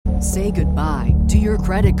Say goodbye to your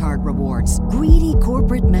credit card rewards. Greedy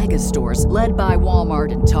corporate mega stores, led by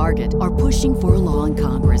Walmart and Target, are pushing for a law in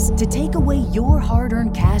Congress to take away your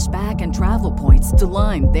hard-earned cash back and travel points to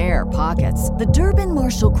line their pockets. The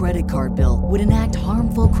Durbin-Marshall credit card bill would enact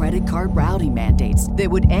harmful credit card routing mandates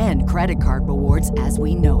that would end credit card rewards as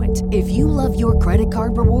we know it. If you love your credit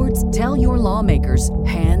card rewards, tell your lawmakers,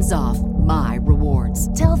 hands off my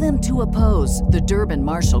rewards. Tell them to oppose the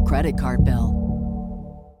Durbin-Marshall credit card bill.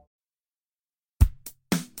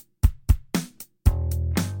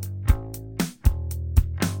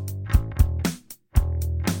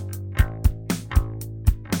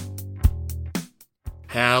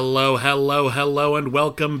 Hello, and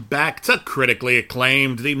welcome back to Critically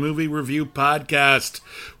Acclaimed, the movie review podcast,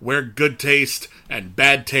 where good taste and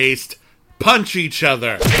bad taste punch each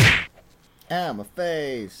other. Ah, my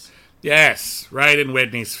face. Yes, right in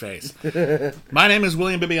Whitney's face. My name is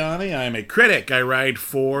William Bibiani. I am a critic. I write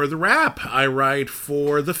for The Wrap. I write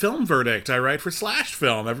for The Film Verdict. I write for Slash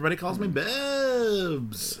Film. Everybody calls me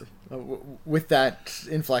Bibbs. With that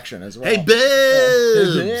inflection as well. Hey,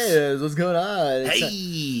 Bibbs! Bibbs, what's going on?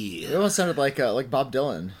 Hey! It almost sounded like Bob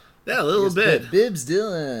Dylan. Yeah, a little bit. Bibbs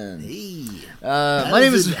Dylan. Hey.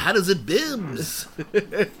 How does it Bibbs?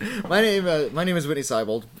 my name is Whitney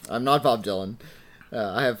Seibold. I'm not Bob Dylan.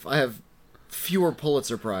 I have fewer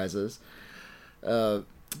Pulitzer prizes.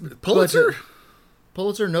 Pulitzer?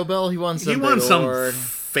 Pulitzer, Nobel. He won some.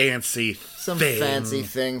 Fancy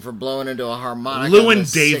thing for blowing into a harmonica. Lewin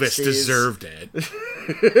Davis 60s. Deserved it.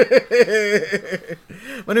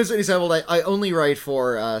 My name is Whitney Seibold. I only write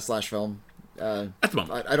for Slash Film. At the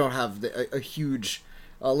moment. I don't have a huge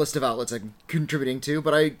list of outlets I'm contributing to,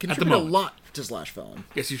 but I contribute a lot to Slash Film.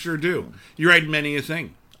 Yes, you sure do. You write many a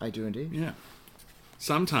thing. I do indeed. Yeah.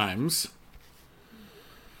 Sometimes.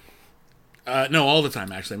 No, all the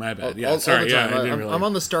time, actually. My bad. Yeah, sorry. All the time. Yeah, I didn't really... I'm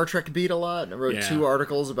on the Star Trek beat a lot. I wrote 2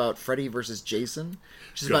 articles about Freddy versus Jason.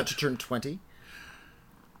 She's Good. about to turn 20.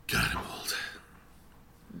 God, I'm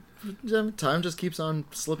old. Time just keeps on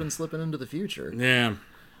slipping into the future. Yeah.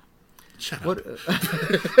 Shut up.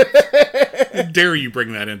 How dare you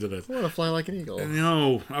bring that into this? I want to fly like an eagle.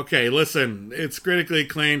 No. Okay, listen. It's critically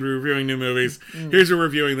acclaimed. We're reviewing new movies. Here's what we're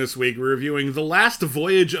reviewing this week. We're reviewing The Last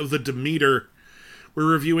Voyage of the Demeter. We're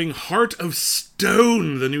reviewing Heart of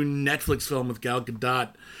Stone, the new Netflix film with Gal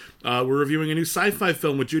Gadot. We're reviewing a new sci-fi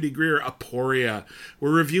film with Judy Greer, Aporia.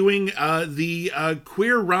 We're reviewing the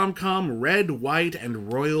queer rom-com Red, White,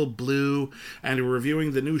 and Royal Blue. And we're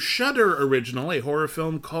reviewing the new Shudder original, a horror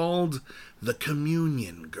film called The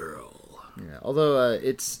Communion Girl. Yeah, although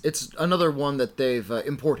it's another one that they've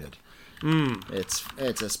imported. It's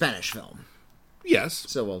a Spanish film. Yes.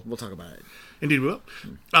 So we'll talk about it. Indeed we will.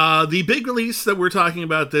 The big release that we're talking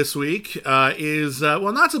about this week is,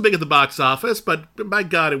 not so big at the box office, but by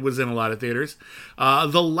God, it was in a lot of theaters.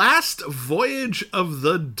 The Last Voyage of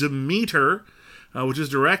the Demeter, which is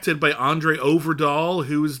directed by Andre Overdahl,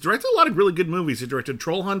 who's directed a lot of really good movies. He directed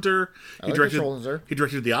Troll Hunter. He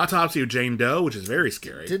directed The Autopsy of Jane Doe, which is very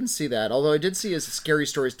scary. Didn't see that, although I did see his Scary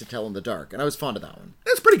Stories to Tell in the Dark, and I was fond of that one.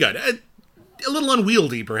 It's pretty good. A little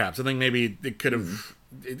unwieldy, perhaps. I think maybe it could have...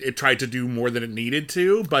 It tried to do more than it needed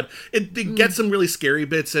to, but it gets some really scary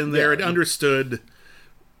bits in there. Yeah. It understood...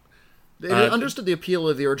 It understood the appeal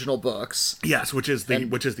of the original books. Yes, which is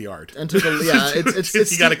the art. And took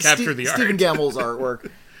it's you got to capture the art. Stephen Gammell's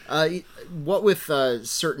artwork. What with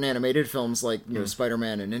certain animated films like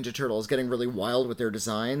Spider-Man and Ninja Turtles getting really wild with their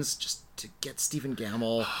designs, just to get Stephen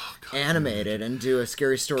Gammell animated and do a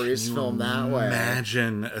Scary Stories film that way.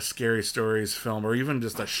 Imagine a Scary Stories film, or even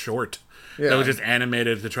just a short that was just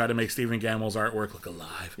animated to try to make Stephen Gammell's artwork look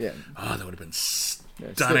alive. Yeah. Oh, that would have been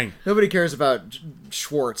stunning. Nobody cares about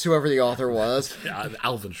Schwartz, whoever the author was.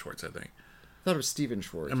 Alvin Schwartz, I think. I thought it was Steven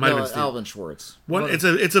Schwartz. It might have been Alvin Schwartz.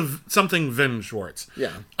 It's a something Vin Schwartz.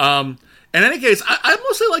 Yeah. In any case, I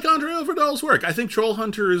mostly like Andre Overdahl's work. I think Troll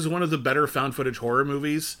Hunter is one of the better found footage horror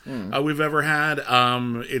movies we've ever had.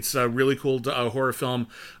 It's a really cool horror film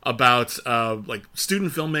about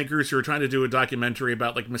student filmmakers who are trying to do a documentary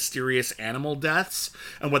about mysterious animal deaths,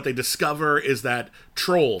 and what they discover is that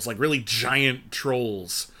trolls, really giant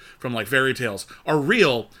trolls from fairy tales, are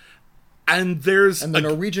real. And the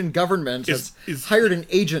Norwegian government has hired an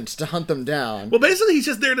agent to hunt them down. Well, basically, he's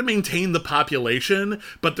just there to maintain the population,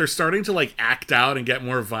 but they're starting to, act out and get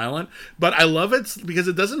more violent. But I love it because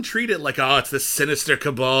it doesn't treat it like, it's this sinister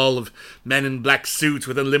cabal of men in black suits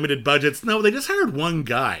with unlimited budgets. No, they just hired one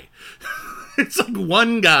guy. It's like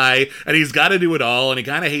one guy, and he's got to do it all, and he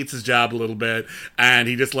kind of hates his job a little bit, and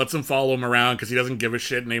he just lets him follow him around because he doesn't give a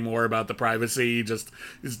shit anymore about the privacy. He just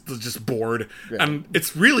is just bored. Yeah. And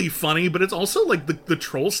it's really funny, but it's also like the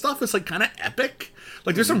troll stuff is like kind of epic.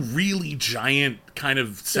 Like there's some really giant kind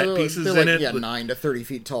of set pieces in it. Yeah, 9 to 30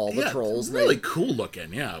 feet tall, the trolls. Really cool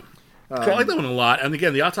looking, yeah. So I like that one a lot. And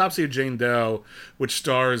again, The Autopsy of Jane Doe, which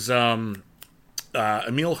stars Emile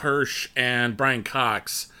Hirsch and Brian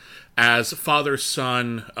Cox as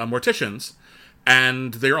father-son morticians.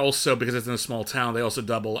 And they're also, because it's in a small town, they also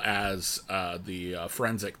double as the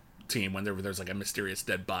forensic team when there's like a mysterious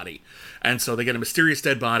dead body. And so they get a mysterious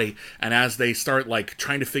dead body, and as they start like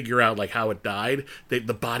trying to figure out like how it died, the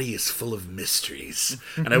body is full of mysteries.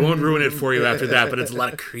 And I won't ruin it for you after that, but it's a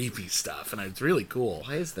lot of creepy stuff, and it's really cool.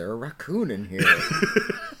 Why is there a raccoon in here?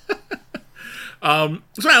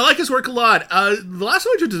 So I like his work a lot. The Last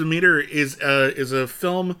Voyage of Demeter is a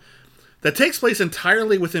film that takes place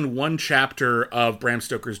entirely within one chapter of Bram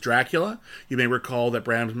Stoker's Dracula. You may recall that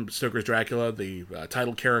Bram Stoker's Dracula, the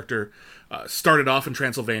title character, started off in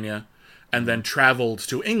Transylvania and then traveled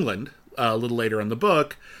to England a little later in the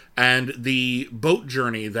book. And the boat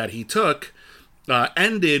journey that he took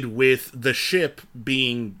ended with the ship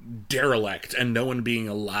being derelict and no one being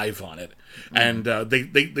alive on it. And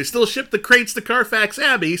they still shipped the crates to Carfax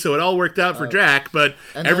Abbey, so it all worked out for Jack, but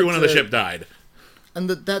everyone on the ship died. And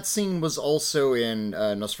that scene was also in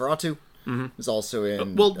Nosferatu. Mm-hmm. It was also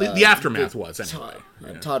in... well, the aftermath was, anyway.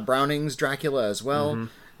 Todd Browning's Dracula as well.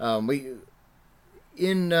 Mm-hmm.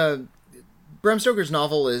 Bram Stoker's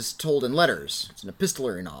novel is told in letters. It's an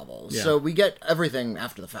epistolary novel. Yeah. So we get everything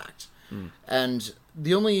after the fact. Mm. And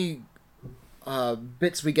the only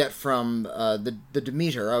bits we get from the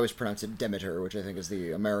Demeter, I always pronounce it Demeter, which I think is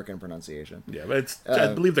the American pronunciation. Yeah, but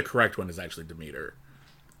I believe the correct one is actually Demeter.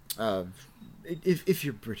 If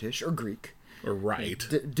you're British or Greek. Or right.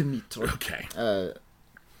 Demeter. Okay.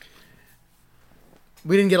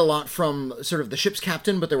 We didn't get a lot from sort of the ship's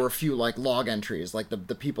captain, but there were a few like log entries, like the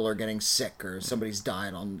people are getting sick or somebody's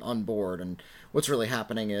died on board, and what's really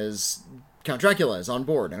happening is Count Dracula is on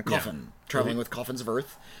board in a coffin, traveling with coffins of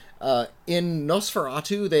earth. In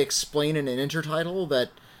Nosferatu, they explain in an intertitle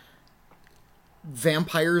that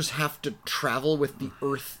vampires have to travel with the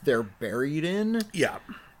earth they're buried in. Yeah.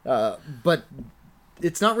 But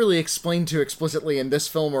it's not really explained to explicitly in this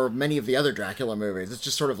film or many of the other Dracula movies. It's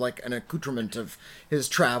just sort of like an accoutrement of his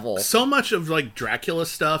travel. So much of like Dracula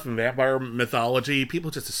stuff and vampire mythology, people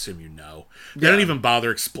just assume you know. They don't even bother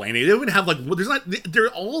explaining. They would have like there are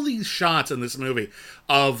all these shots in this movie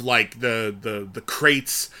of like the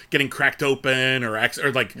crates getting cracked open or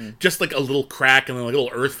like just like a little crack and then like a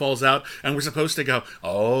little earth falls out, and we're supposed to go,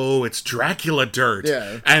 oh, it's Dracula dirt.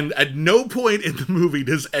 Yeah. And at no point in the movie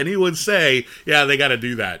does anyone say, yeah, they got to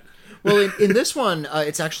do that. Well, in this one,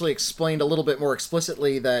 it's actually explained a little bit more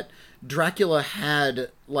explicitly that Dracula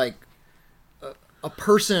had like a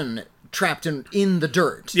person trapped in the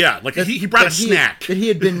dirt. Yeah, like he brought a snack that he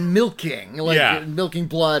had been milking, milking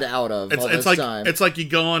blood out of. It's like you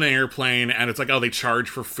go on an airplane and it's like, oh, they charge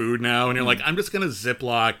for food now, and you're like, I'm just gonna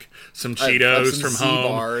Ziploc some Cheetos from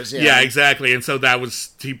home. Bars, yeah, exactly. And so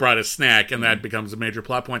he brought a snack, and that becomes a major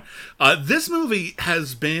plot point. This movie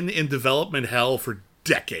has been in development hell for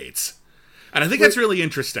decades. And I think that's really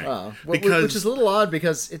interesting. Which is a little odd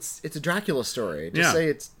because it's a Dracula story.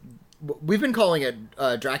 We've been calling it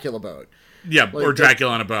Dracula Boat. Yeah, like, or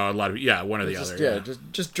Dracula on a Boat. One or the other. Yeah,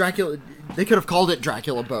 just Dracula. They could have called it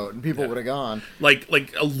Dracula Boat, and people would have gone. Like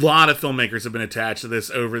a lot of filmmakers have been attached to this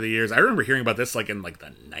over the years. I remember hearing about this like in like the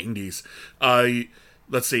 90s.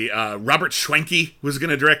 Let's see. Robert Schwenke was going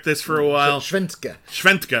to direct this for a while.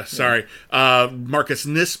 Schwentke, sorry. Marcus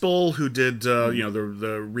Nispel, who did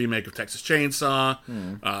the remake of Texas Chainsaw.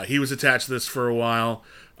 He was attached to this for a while.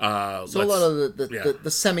 A lot of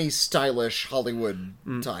the semi-stylish Hollywood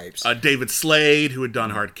types. David Slade, who had done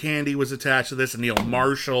Hard Candy, was attached to this. And Neil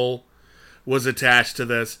Marshall was attached to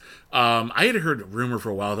this. I had heard a rumor for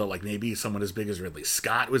a while that like maybe someone as big as Ridley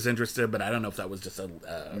Scott was interested, but I don't know if that was just a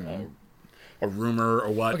rumor or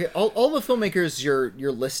what. Okay, all the filmmakers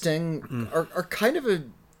you're listing are kind of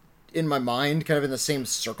in my mind, kind of in the same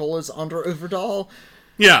circle as Andre Øvredal.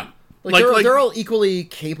 Yeah. They're all equally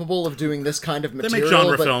capable of doing this kind of material. They make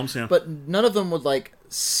genre films, yeah. But none of them would like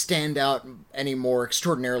stand out any more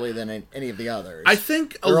extraordinarily than any of the others. I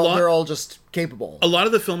think they're all just capable. A lot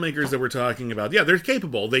of the filmmakers that we're talking about, they're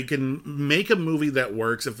capable. They can make a movie that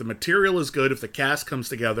works. If the material is good, if the cast comes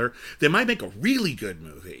together, they might make a really good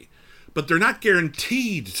movie. But they're not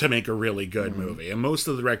guaranteed to make a really good movie. And most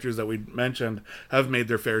of the directors that we mentioned have made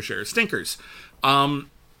their fair share of stinkers.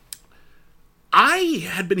 I I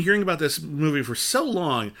had been hearing about this movie for so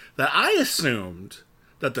long that I assumed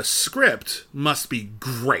that the script must be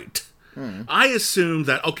great. I assumed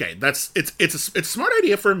that, okay, it's a smart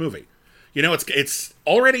idea for a movie. You know, it's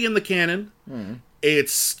already in the canon.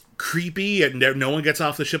 It's creepy, and no one gets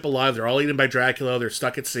off the ship alive. They're all eaten by Dracula. They're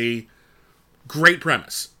stuck at sea. Great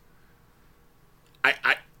premise.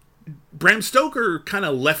 Bram Stoker kind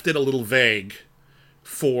of left it a little vague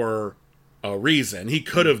for a reason. He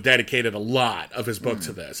could have dedicated a lot of his book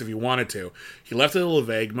to this if he wanted to. He left it a little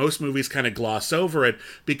vague. Most movies kind of gloss over it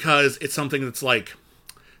because it's something that's like,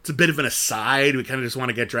 it's a bit of an aside. We kind of just want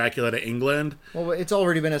to get Dracula to England. Well, it's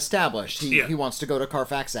already been established. He wants to go to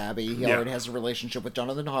Carfax Abbey. He already has a relationship with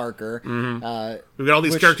Jonathan Harker. We've got all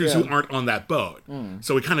these characters who aren't on that boat.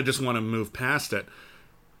 So we kind of just want to move past it.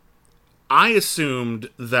 I assumed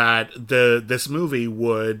that this movie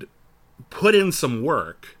would put in some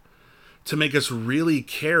work to make us really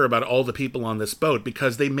care about all the people on this boat,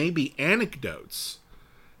 because they may be anecdotes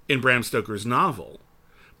in Bram Stoker's novel,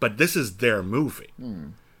 but this is their movie.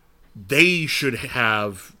 They should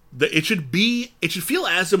have... It should feel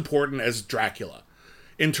as important as Dracula,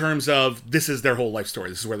 in terms of this is their whole life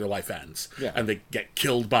story. This is where their life ends. Yeah. And they get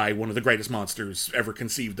killed by one of the greatest monsters ever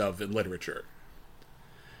conceived of in literature.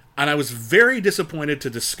 And I was very disappointed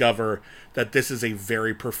to discover that this is a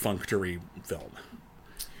very perfunctory film.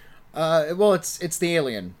 Well, it's the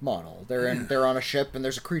Alien model. They're on a ship, and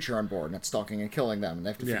there's a creature on board, and it's stalking and killing them. And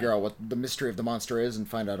they have to figure out what the mystery of the monster is and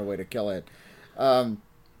find out a way to kill it.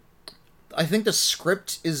 I think the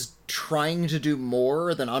script is trying to do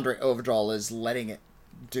more than Andre Ovedral is letting it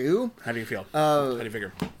do. How do you feel? How do you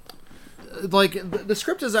figure? Like, the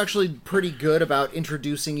script is actually pretty good about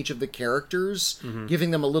introducing each of the characters,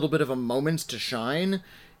 giving them a little bit of a moment to shine,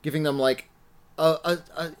 giving them, like,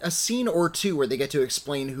 a scene or two where they get to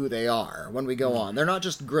explain who they are when we go on. They're not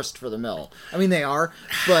just grist for the mill. I mean, they are,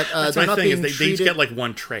 but they're not being treated... They just get, like,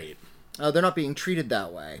 one trait. They're not being treated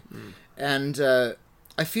that way. And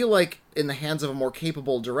I feel like, in the hands of a more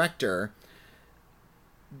capable director,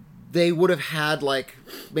 they would have had, like,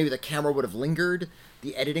 maybe the camera would have lingered,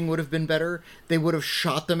 the editing would have been better, they would have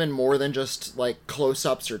shot them in more than just, like,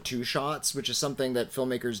 close-ups or two shots, which is something that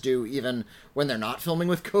filmmakers do even when they're not filming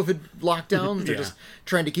with COVID lockdowns. They're just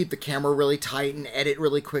trying to keep the camera really tight and edit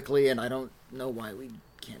really quickly, and I don't know why we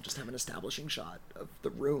can't just have an establishing shot of the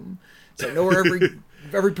room. So I know where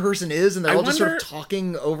every person is, and they're all just sort of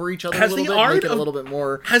talking over each other a little bit, make it a little bit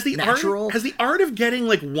more natural. Has the art of getting,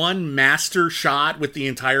 like, one master shot with the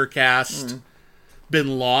entire cast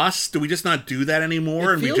been lost? Do we just not do that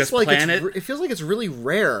anymore, and we just plan it? It feels like it's really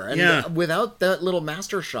rare, and without that little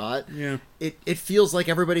master shot, it feels like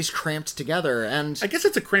everybody's cramped together. And I guess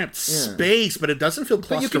it's a cramped space, but it doesn't feel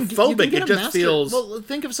claustrophobic. It just feels... Well,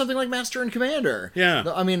 think of something like Master and Commander. Yeah.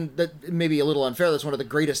 I mean, that may be a little unfair. That's one of the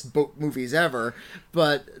greatest boat movies ever,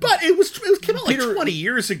 but it came out like 20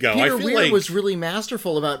 years ago. Peter I feel Weir like... was really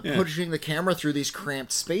masterful about pushing the camera through these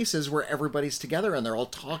cramped spaces where everybody's together and they're all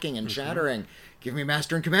talking and chattering. Give me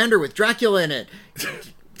Master and Commander with Dracula in it.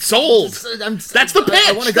 Sold. That's the pitch.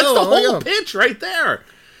 I want to go. That's the whole pitch right there.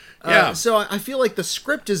 Yeah. So I feel like the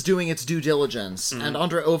script is doing its due diligence, and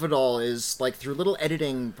Andre Ovedal is, like, through little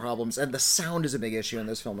editing problems, and the sound is a big issue in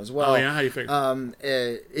this film as well. Oh yeah, how do you figure?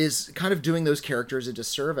 Is kind of doing those characters a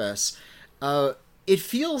disservice. It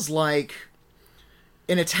feels like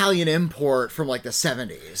an Italian import from, like, the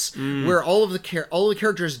 70s, where all the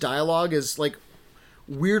characters' dialogue is, like,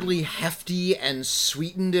 weirdly hefty and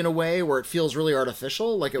sweetened in a way where it feels really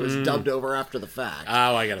artificial, like it was dubbed over after the fact.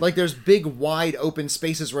 Oh, I get it. Like, there's big, wide, open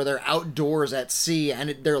spaces where they're outdoors at sea, and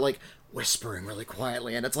they're, like, whispering really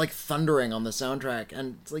quietly, and it's, like, thundering on the soundtrack,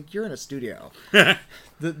 and it's like, you're in a studio.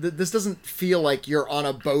 This doesn't feel like you're on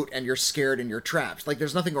a boat and you're scared and you're trapped. Like,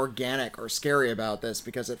 there's nothing organic or scary about this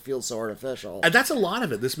because it feels so artificial. And that's a lot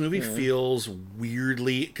of it. This movie feels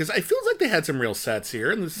weirdly... Because it feels like they had some real sets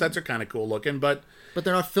here, and the sets are kind of cool looking, but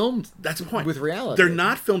they're not filmed. That's the point. With reality. They're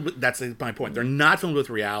not filmed with... That's my point. They're not filmed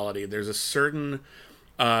with reality. There's a certain...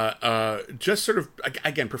 just sort of...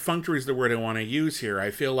 Again, perfunctory is the word I want to use here.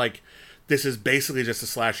 I feel like this is basically just a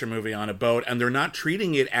slasher movie on a boat, and they're not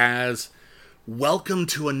treating it as... Welcome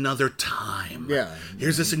to another time. Yeah.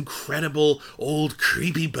 Here's this incredible old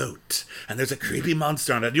creepy boat, and there's a creepy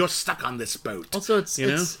monster on it. You're stuck on this boat. Also,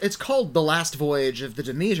 it's called The Last Voyage of the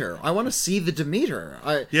Demeter. I want to see the Demeter.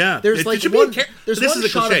 There's like one. This is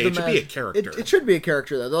a cliche. It should be a character. It should be a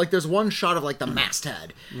character though. Like, there's one shot of, like, the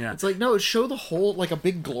masthead. Yeah. It's like, no, show the whole, like, a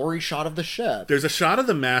big glory shot of the ship. There's a shot of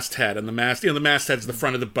the masthead, and the masthead's the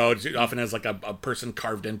front of the boat. It often has, like, a person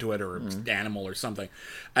carved into it, or an animal or something,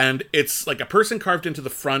 and it's like a person carved into the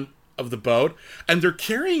front of the boat, and they're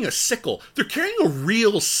carrying a sickle. They're carrying a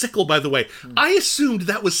real sickle, by the way. I assumed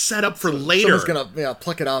that was set up for later. Someone's gonna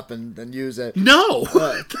pluck it up and use it. No,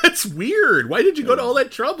 that's weird. Why did you go to all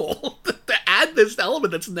that trouble to add this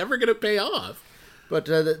element that's never going to pay off? But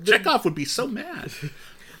Chekhov would be so mad.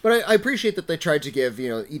 But I appreciate that they tried to give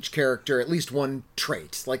each character at least one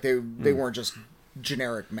trait. Like they weren't just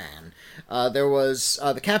generic man. There was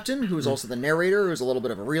the captain, who was also the narrator, who was a little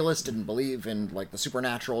bit of a realist, didn't believe in like the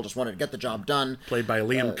supernatural, just wanted to get the job done. Played by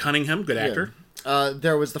Liam Cunningham, good actor.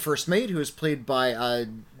 There was the first mate, who was played by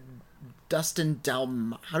Dustin how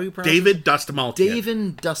do you pronounce David Dastmalchian.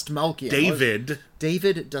 David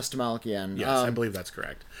Dastmalchian. Yes, I believe that's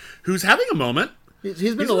correct. Who's having a moment.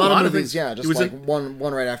 He's been in a lot of movies, just like one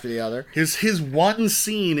right after the other. His one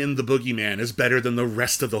scene in The Boogeyman is better than the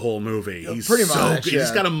rest of the whole movie. He's pretty so much, good.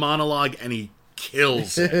 He's got a monologue and he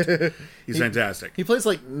kills it. He's fantastic. He plays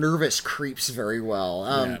like nervous creeps very well.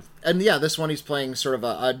 And this one he's playing sort of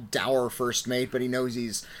a dour first mate, but he knows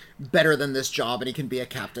he's better than this job and he can be a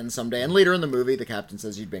captain someday. And later in the movie, the captain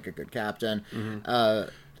says you'd make a good captain.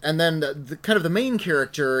 And then the kind of the main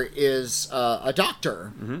character is a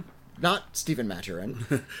doctor. Not Stephen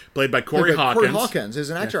Maturin. Played by Corey Hawkins. Corey Hawkins is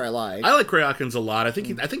an actor I like. I like Corey Hawkins a lot. I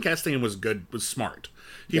think casting him was good, was smart.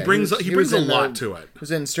 He brings a lot to it. He was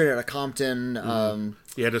in Straight Outta Compton.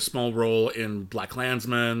 He had a small role in Black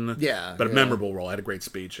Klansman. But a memorable role. Had a great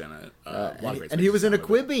speech in it. And he was in a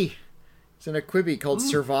Quibi. He's in a Quibi called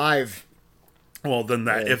Survive. Well, then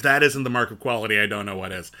if that isn't the mark of quality, I don't know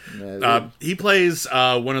what is. He plays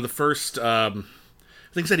one of the first. I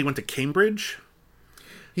think he said he went to Cambridge.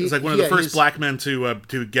 He was like one of the first black men to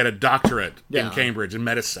get a doctorate in Cambridge in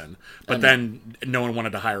medicine, but then no one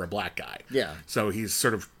wanted to hire a black guy. So he's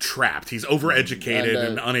sort of trapped. He's overeducated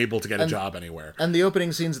and unable to get a job anywhere. And the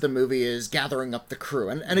opening scenes of the movie is gathering up the crew,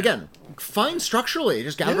 and again, fine structurally.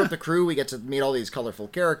 Just gather up the crew. We get to meet all these colorful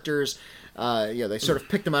characters. They sort of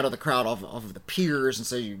pick them out of the crowd off of the piers and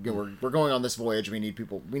say, we're going on this voyage. We need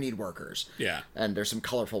people. We need workers. And there's some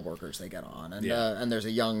colorful workers they get on, and there's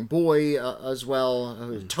a young boy as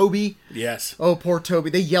well, Toby. Yes. Oh, poor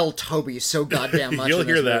Toby. They yell Toby so goddamn much. You'll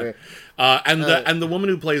hear that. And the woman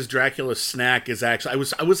who plays Dracula's snack is actually I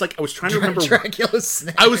was trying to remember Dracula's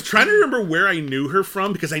snack. I was trying to remember where I knew her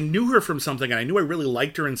from, because I knew her from something and I knew I really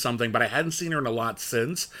liked her in something, but I hadn't seen her in a lot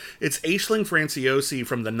since. It's Aisling Franciosi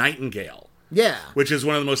from The Nightingale. Which is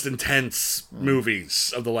one of the most intense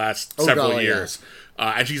movies of the last several years.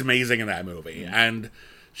 And she's amazing in that movie. And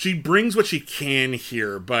she brings what she can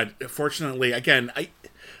here, but fortunately, again,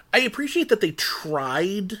 I appreciate that they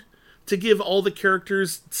tried to give all the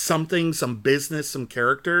characters something, some business, some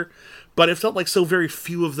character, but it felt like so very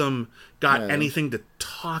few of them got anything to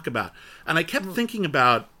talk about. And I kept thinking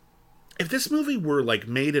about, if this movie were like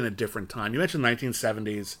made in a different time, you mentioned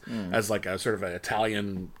 1970s as like a sort of an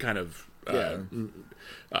Italian kind of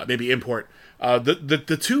maybe import.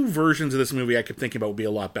 The two versions of this movie I kept thinking about would be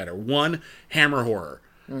a lot better. One, Hammer horror.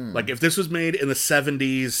 Like if this was made in the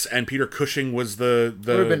 70s and Peter Cushing was the it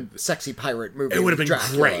would have been sexy pirate movie. It would have been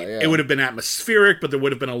Dracula, great. It would have been atmospheric, but there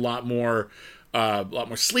would have been a lot more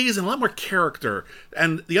sleaze and a lot more character.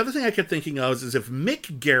 And the other thing I kept thinking of is if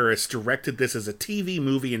Mick Garris directed this as a TV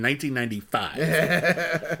movie in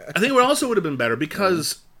 1995, I think it also would have been better,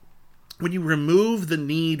 because when you remove the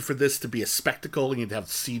need for this to be a spectacle and you'd have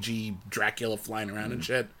CG Dracula flying around and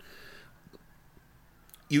shit,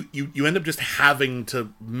 you end up just having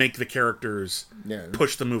to make the characters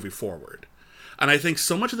push the movie forward. And I think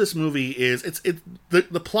so much of this movie is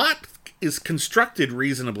the plot is constructed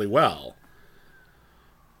reasonably well,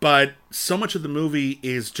 but so much of the movie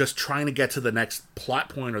is just trying to get to the next plot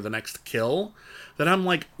point or the next kill that I'm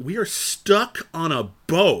like, we are stuck on a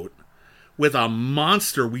boat with a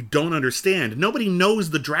monster we don't understand. Nobody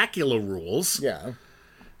knows the Dracula rules.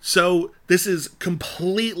 So this is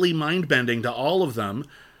completely mind-bending to all of them.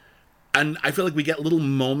 And I feel like we get little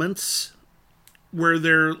moments where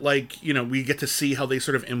they're like, we get to see how they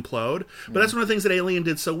sort of implode. But that's one of the things that Alien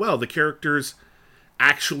did so well. The characters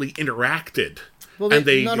actually interacted. And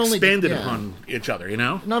they expanded upon each other,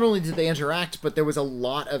 Not only did they interact, but there was a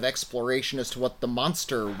lot of exploration as to what the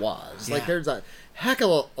monster was. Like, there's a heck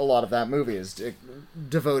of a lot of that movie is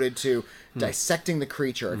devoted to dissecting the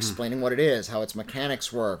creature, explaining what it is, how its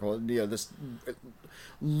mechanics work, this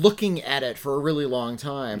looking at it for a really long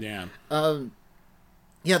time.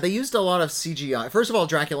 They used a lot of CGI. First of all,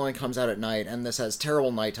 Dracula only comes out at night, and this has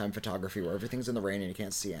terrible nighttime photography where everything's in the rain and you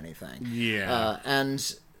can't see anything.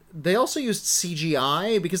 And they also used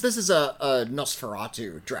CGI because this is a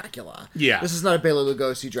Nosferatu Dracula. Yeah. This is not a Bela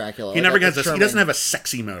Lugosi Dracula. He doesn't have a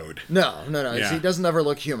sexy mode. No. Yeah. He doesn't ever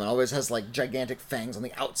look human. Always has like gigantic fangs on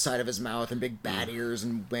the outside of his mouth and big bat ears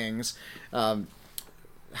and wings.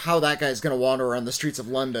 How that guy's going to wander around the streets of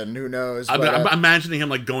London, who knows? But, I'm imagining him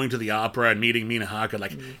like going to the opera and meeting Mina Harker,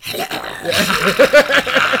 like, hello.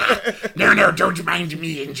 No, don't mind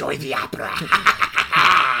me. Enjoy the opera.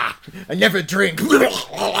 I never drink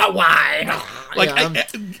wine. Like,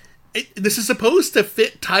 this is supposed to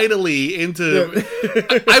fit tidily into...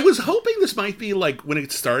 I was hoping this might be like, when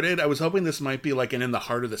it started, I was hoping this might be like an In the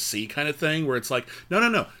Heart of the Sea kind of thing, where it's like,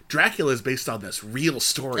 no, Dracula is based on this real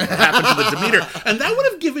story that happened to the Demeter. And that would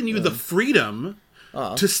have given you the freedom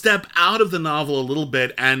to step out of the novel a little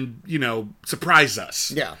bit and, surprise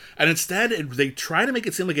us. Yeah. And instead, they try to make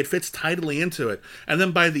it seem like it fits tidily into it. And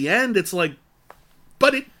then by the end, it's like,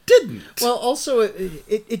 but it didn't. Well, also,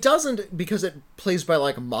 it doesn't, because it plays by,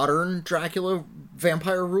 like, modern Dracula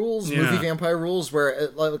vampire rules, movie vampire rules, where,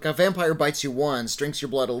 like, a vampire bites you once, drinks your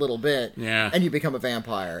blood a little bit, and you become a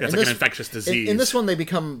vampire. Yeah, it's like an infectious disease. In this one, they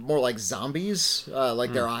become more like zombies.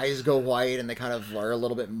 Like, their eyes go white, and they kind of are a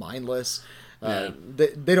little bit mindless.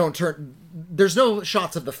 They don't turn... There's no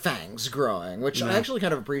shots of the fangs growing, which I actually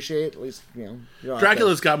kind of appreciate, at least,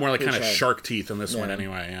 Dracula's got more, like, kind of shark teeth in this one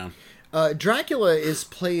anyway, yeah. Dracula is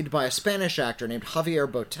played by a Spanish actor named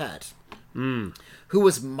Javier Botet, who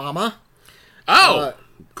was Mama. Oh,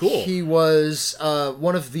 cool. He was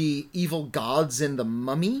one of the evil gods in The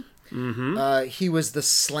Mummy. Mm-hmm. He was the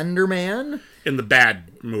Slender Man. In the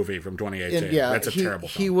bad movie from 2018. That's a terrible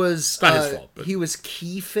film. He was, it's not his fault. But... He was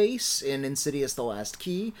Keyface in Insidious: The Last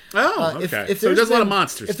Key. Oh, okay. So he does a lot of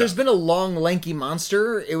monster stuff. If there's been a long, lanky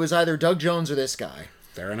monster, it was either Doug Jones or this guy.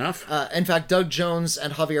 Fair enough. In fact, Doug Jones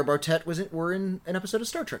and Javier Botet were in an episode of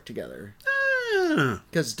Star Trek together.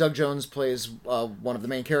 Because Doug Jones plays one of the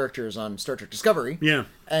main characters on Star Trek Discovery. Yeah.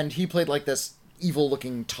 And he played like this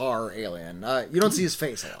evil-looking tar alien. You don't see his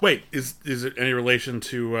face a lot. Wait, is it any relation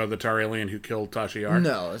to the tar alien who killed Tasha Yar?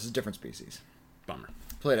 No, it's a different species. Bummer.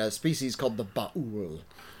 Played a species called the Ba'ul.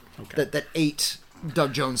 Okay. That ate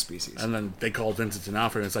Doug Jones species. And then they called Vincent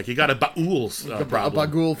D'Onofrio, and it's like, you got a Ba'ul problem. A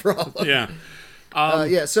Ba'ul problem. Yeah.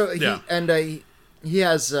 He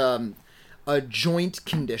has a joint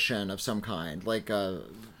condition of some kind, like hold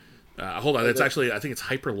on, it's actually, I think it's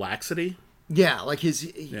hyperlaxity. Yeah, like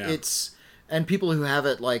it's, and people who have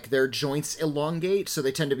it, like, their joints elongate, so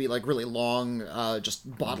they tend to be like really long,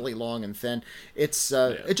 just bodily long and thin. It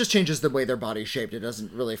just changes the way their body's shaped. It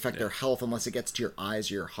doesn't really affect their health unless it gets to your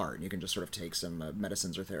eyes or your heart. You can just sort of take some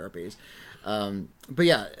medicines or therapies. But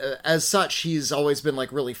yeah, as such, he's always been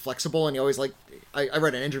like really flexible, and he always like. I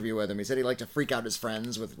read an interview with him. He said he liked to freak out his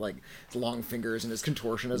friends with like his long fingers and his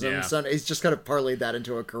contortionism. Yeah. So he's just kind of parlayed that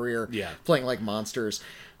into a career playing like monsters.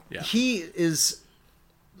 Yeah. He is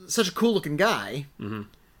such a cool looking guy. Mm-hmm.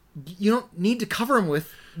 You don't need to cover him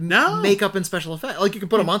with makeup and special effects. Like, you can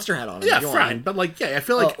put a monster hat on him. Yeah, fine. But like, I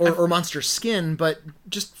feel like or monster skin, but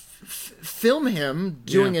just film him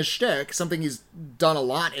doing his shtick, something he's done a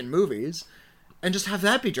lot in movies, and just have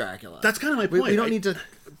that be Dracula. That's kind of my point. We don't need to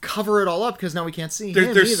cover it all up because now we can't see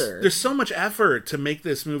him either. There's so much effort to make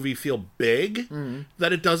this movie feel big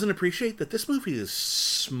that it doesn't appreciate that this movie is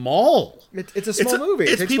small. It's a small movie.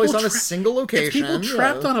 It takes place on a single location. It's people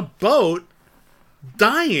trapped on a boat,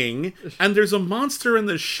 dying, and there's a monster in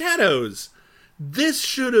the shadows. This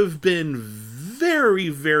should have been very,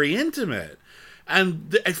 very intimate.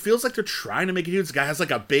 And it feels like they're trying to make it huge. This guy has like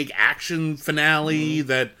a big action finale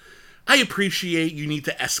that... I appreciate you need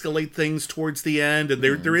to escalate things towards the end, and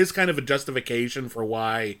there is kind of a justification for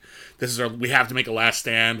why we have to make a last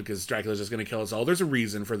stand because Dracula's just going to kill us all. There's a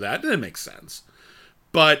reason for that, and it makes sense.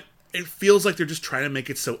 But it feels like they're just trying to make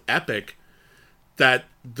it so epic that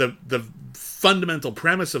the fundamental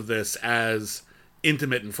premise of this as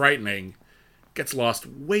intimate and frightening gets lost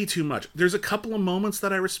way too much. There's a couple of moments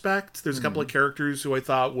that I respect. There's a couple of characters who I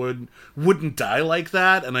thought wouldn't die like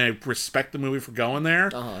that, and I respect the movie for going there.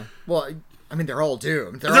 Well, I mean, they're all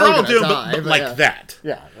doomed. They're all doomed, but like that.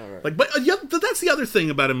 Yeah. Right. Like, but that's the other thing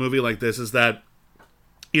about a movie like this is that,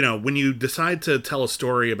 when you decide to tell a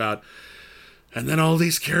story about, and then all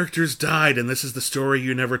these characters died, and this is the story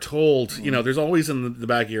you never told. There's always in the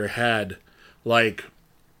back of your head, like,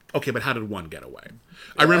 okay, but how did one get away?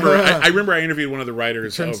 I remember I interviewed one of the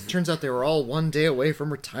writers. Turns out they were all one day away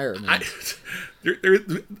from retirement.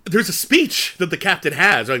 There's a speech that the captain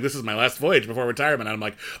has. Like, this is my last voyage before retirement. And I'm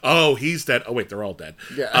like, oh, he's dead. Oh, wait, they're all dead.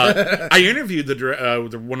 Yeah. I interviewed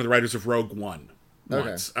one of the writers of Rogue One,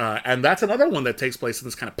 once. And that's another one that takes place in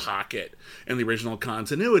this kind of pocket in the original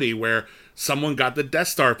continuity where someone got the Death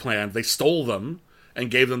Star plans, they stole them, and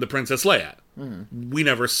gave them to Princess Leia. We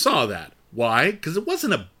never saw that. Why? Because it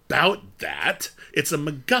wasn't about that. It's a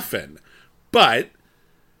MacGuffin. But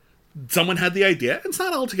someone had the idea. It's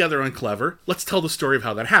not altogether unclever. Let's tell the story of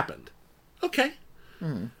how that happened. Okay.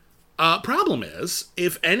 Problem is,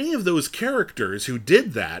 if any of those characters who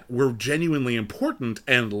did that were genuinely important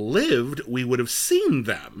and lived, we would have seen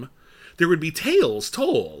them. There would be tales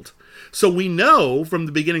told. So we know from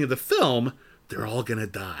the beginning of the film, they're all gonna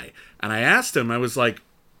die. And I asked him, I was like,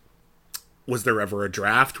 was there ever a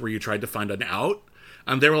draft where you tried to find an out?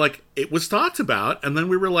 And they were like, it was talked about. And then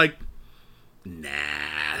we were like, nah.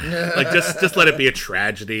 Like, just let it be a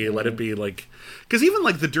tragedy. Let it be, like... Because even,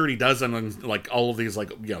 like, the Dirty Dozen and, like, all of these, like,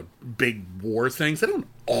 you know, big war things, they don't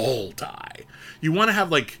all die. You want to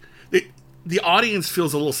have, like... The audience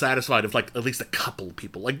feels a little satisfied if, like, at least a couple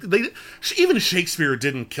people... Like, even Shakespeare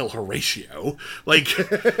didn't kill Horatio. Like, you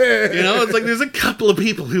know, it's like there's a couple of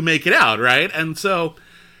people who make it out, right? And so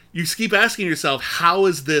you keep asking yourself, how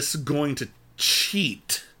is this going to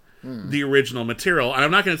cheat the original material? And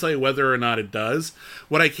I'm not going to tell you whether or not it does.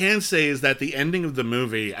 What I can say is that the ending of the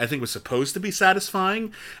movie, I think, was supposed to be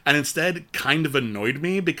satisfying, and instead kind of annoyed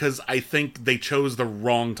me because I think they chose the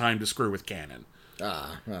wrong time to screw with canon. All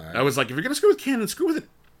right. I was like, if you're going to screw with canon, screw with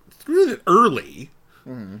it early,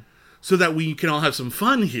 so that we can all have some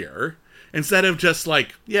fun here, instead of just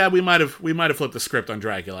like, yeah, we might have flipped the script on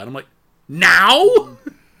Dracula. And I'm like, now?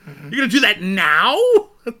 You're going to do that now?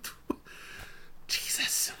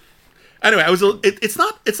 Jesus. Anyway, it's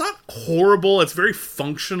not horrible. It's very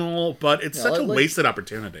functional, but it's such a wasted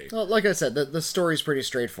opportunity. Well, like I said, the story's pretty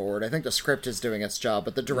straightforward. I think the script is doing its job,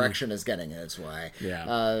 but the direction is getting its way.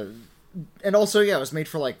 Yeah. And also, yeah, it was made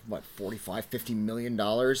for like what, $45-50 million.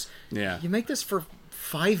 Yeah. You make this for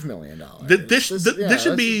 $5 million. This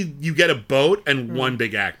should be you get a boat and one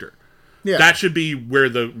big actor. Yeah. That should be where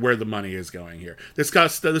the money is going here. This is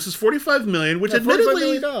 $45 million, which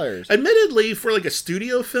admittedly for like a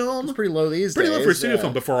studio film, it's pretty low these days. Pretty low for a studio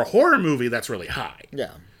film, but for a horror movie, that's really high.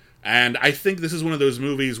 Yeah. And I think this is one of those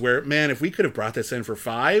movies where, man, if we could have brought this in for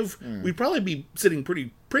 $5, we'd probably be sitting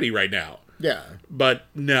pretty right now. Yeah. But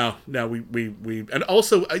no, we and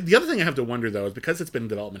also the other thing I have to wonder though is because it's been in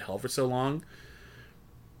development hell for so long,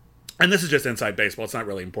 and this is just inside baseball, it's not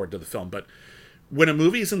really important to the film, but when a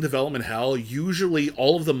movie is in development hell, usually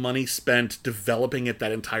all of the money spent developing it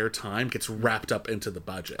that entire time gets wrapped up into the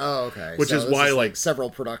budget. Oh, okay. Which is why, like, several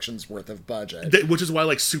productions worth of budget. Which is why,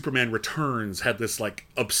 like, Superman Returns had this, like,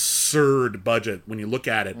 absurd budget when you look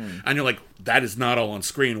at it. And you're like, that is not all on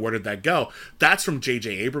screen. Where did that go? That's from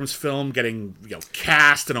J.J. Abrams' film getting,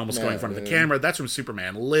 cast and almost going in front of the camera. That's from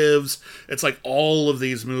Superman Lives. It's like all of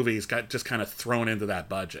these movies got just kind of thrown into that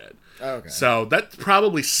budget. Okay. So that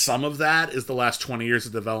probably some of that is the last 20 years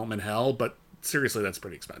of development hell, but seriously, that's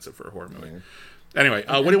pretty expensive for a horror movie. Anyway,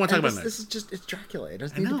 what do you want to talk about next? This is it's Dracula. It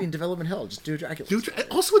doesn't need to be in development hell. Just do Dracula.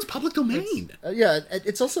 Also, it's public domain.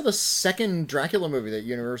 It's also the second Dracula movie that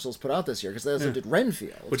Universal's put out this year, because they also did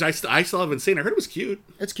Renfield. Which I still haven't seen. I heard it was cute.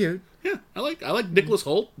 It's cute. Yeah, I like Nicholas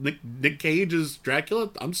Hoult. Nick Cage as Dracula.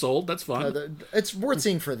 I'm sold. That's fun. It's worth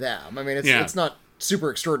seeing for them. I mean, it's not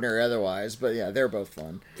super extraordinary otherwise, but yeah, they're both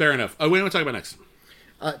fun. Fair enough. What do you want to talk about next?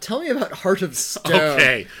 Tell me about Heart of Stone.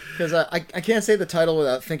 Okay. Because I can't say the title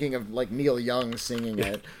without thinking of, like, Neil Young singing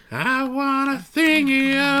it. I want to think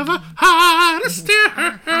of a heart of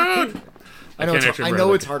stone. I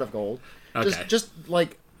know it's Heart of Gold. Okay. Just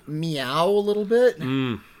like, meow a little bit.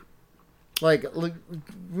 Like, you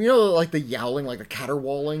know, like the yowling, like the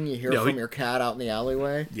caterwauling you hear from your cat out in the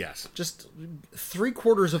alleyway? Yes. Just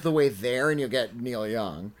 3/4 of the way there and you'll get Neil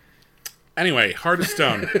Young. Anyway, Heart of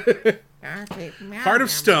Stone. Heart of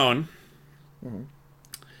Stone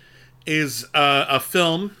is a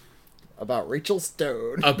film about Rachel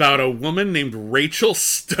Stone. About a woman named Rachel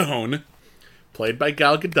Stone, played by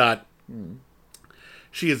Gal Gadot.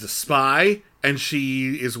 She is a spy, and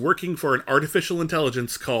she is working for an artificial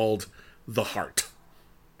intelligence called the Heart.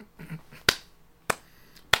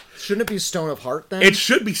 Shouldn't it be Stone of Heart, then? It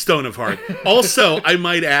should be Stone of Heart. Also, I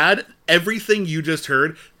might add, everything you just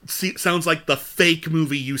heard sounds like the fake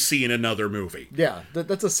movie you see in another movie. Yeah,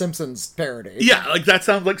 that's a Simpsons parody. Yeah, like that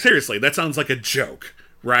sounds like, seriously, that sounds like a joke,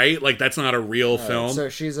 right? Like that's not a real film. So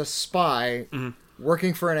she's a spy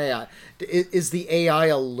working for an AI. Is the AI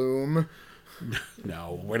a loom?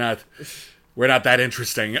 No, we're not that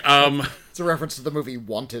interesting. It's a reference to the movie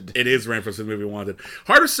Wanted. It is a reference to the movie Wanted.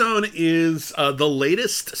 Heart of Stone is the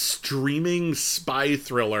latest streaming spy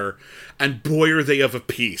thriller, and boy are they of a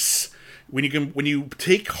piece. When you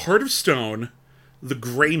take Heart of Stone, The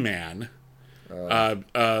Gray Man,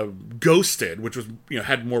 Ghosted, which was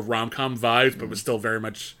had more rom-com vibes, but was still very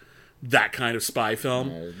much that kind of spy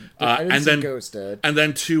film. I didn't see Ghosted. And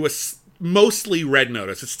then to mostly Red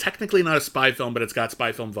Notice. It's technically not a spy film, but it's got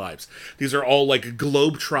spy film vibes. These are all like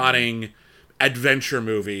globe-trotting adventure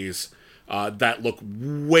movies that look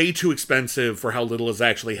way too expensive for how little is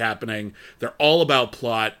actually happening. They're all about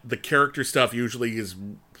plot. The character stuff usually is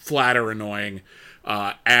flat or annoying.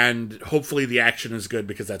 And hopefully the action is good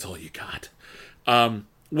because that's all you got.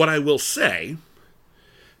 What I will say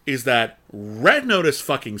is that Red Notice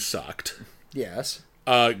fucking sucked. Yes.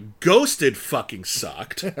 Ghosted fucking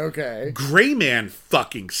sucked. Okay. Gray Man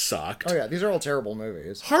fucking sucked. Oh yeah, these are all terrible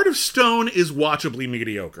movies. Heart of Stone is watchably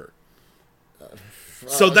mediocre.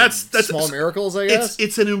 So that's small miracles, I guess.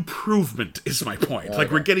 It's an improvement, is my point. Okay.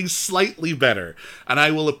 Like, we're getting slightly better, and I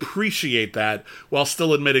will appreciate that while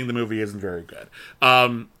still admitting the movie isn't very good.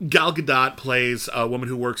 Gal Gadot plays a woman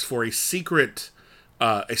who works for a super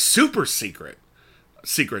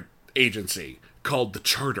secret agency called the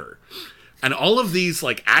Charter. And all of these,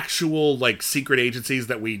 like, actual, like, secret agencies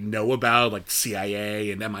that we know about, like CIA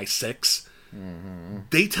and MI6,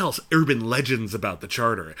 they tell urban legends about the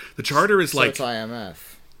Charter. The Charter is like... it's IMF.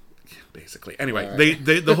 Basically. Anyway, right.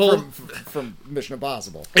 the whole... From Mission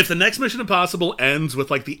Impossible. If the next Mission Impossible ends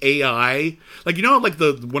with, like, the AI... Like, you know, like,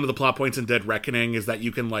 one of the plot points in Dead Reckoning is that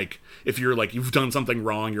you can, like... If you're, like, you've done something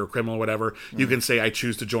wrong, you're a criminal or whatever, you can say, I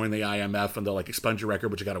choose to join the IMF, and they'll, like, expunge your record,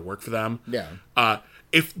 but you gotta work for them. Yeah.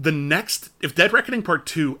 If Dead Reckoning Part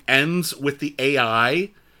 2 ends with the AI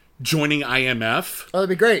joining IMF... Oh, that'd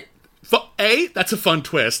be great. A, that's a fun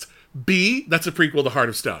twist. B, that's a prequel to Heart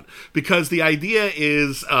of Stone. Because the idea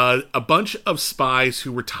is a bunch of spies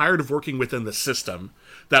who were tired of working within the system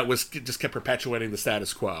that was just kept perpetuating the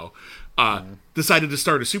status quo, decided to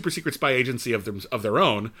start a super secret spy agency of their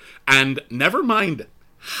own, and never mind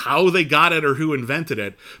how they got it or who invented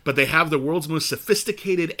it, but they have the world's most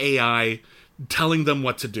sophisticated AI telling them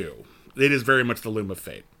what to do. It is very much the loom of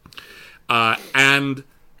fate. And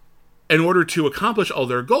in order to accomplish all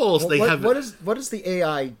their goals, what does the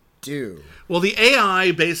AI do? Well, the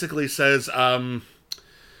AI basically says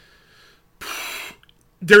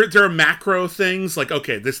there are macro things like,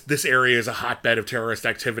 okay, this area is a hotbed of terrorist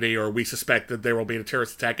activity, or we suspect that there will be a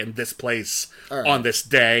terrorist attack in this place on this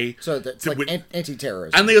day. So it's like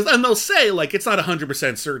anti-terrorism. And they'll say, like, it's not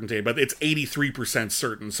 100% certainty, but it's 83%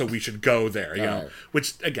 certain, so we should go there. You know,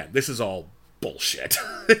 which again, this is all bullshit.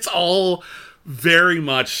 It's all very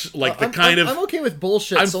much like I'm okay with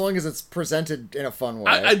bullshit so long as it's presented in a fun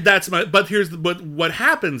way. But what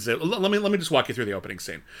happens is, let me just walk you through the opening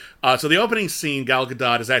scene. So the opening scene, Gal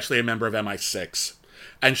Gadot is actually a member of MI6,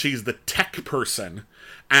 and she's the tech person,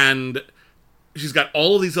 and she's got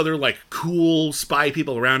all of these other, like, cool spy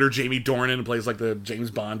people around her. Jamie Dornan plays, like, the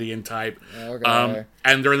James Bondian type. Okay.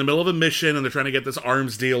 And they're in the middle of a mission, and they're trying to get this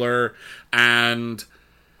arms dealer, and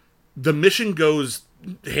the mission goes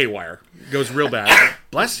haywire. Goes real bad.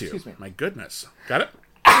 Bless you. Excuse me. My goodness. Got it?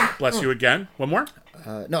 Bless you again. One more?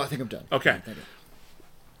 No, I think I'm done. Okay.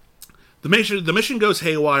 The mission goes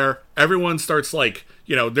haywire. Everyone starts, like,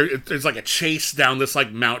 there's like a chase down this,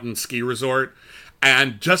 like, mountain ski resort.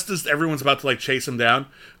 And just as everyone's about to, like, chase him down,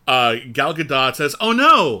 Gal Gadot says, "Oh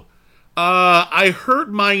no! I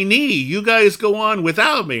hurt my knee. You guys go on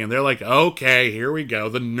without me." And they're like, okay, here we go.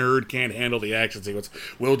 The nerd can't handle the action sequence.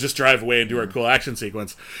 We'll just drive away and do our cool action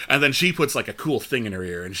sequence. And then she puts, like, a cool thing in her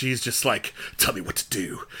ear, and she's just like, tell me what to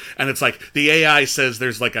do. And it's like, the AI says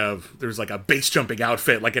there's like a base jumping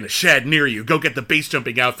outfit, like, in a shed near you. Go get the base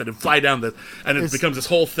jumping outfit and fly down and it becomes this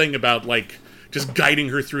whole thing about, like, just guiding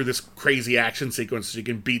her through this crazy action sequence so she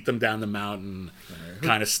can beat them down the mountain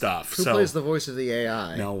kind of stuff. Who plays the voice of the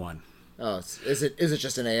AI? No one. Oh, is it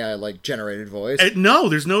just an AI, like, generated voice? No,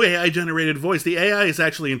 there's no AI generated voice. The AI is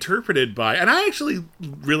actually interpreted by, and I actually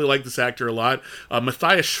really like this actor a lot,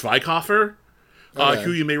 Matthias Schweighöfer,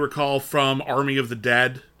 who you may recall from Army of the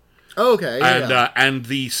Dead. Oh, okay. Yeah, and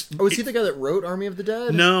the was he the guy that wrote Army of the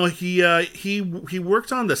Dead? No, he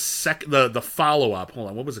worked on the follow up. Hold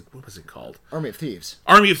on, what was it called? Army of Thieves.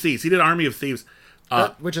 Army of Thieves. He did Army of Thieves.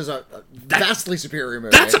 Which is a vastly superior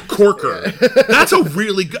movie. That's a corker. That's a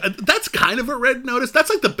really good... That's kind of a Red Notice. That's,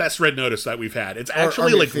 like, the best Red Notice that we've had. It's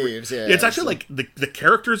actually, like... Thieves, it's actually, like, the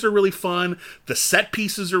characters are really fun. The set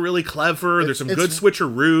pieces are really clever. There's some good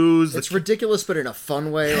switcheroos. It's ridiculous, but in a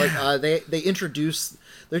fun way. Like, they introduce...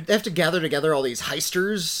 They have to gather together all these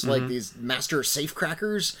heisters, like these master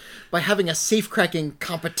safecrackers, by having a safecracking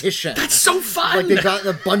competition. That's so fun! Like, they got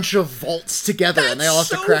a bunch of vaults together, and they all have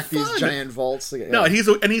to crack these giant vaults. No, and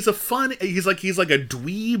he's a fun. He's like a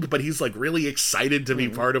dweeb, but he's like really excited to be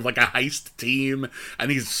part of like a heist team,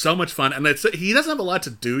 and he's so much fun. And he doesn't have a lot to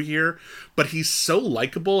do here, but he's so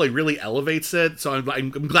likable. He really elevates it. So I'm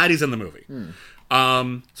glad he's in the movie.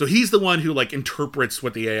 So he's the one who like interprets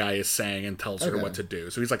what the AI is saying and tells her what to do.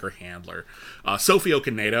 So he's like her handler. Sophie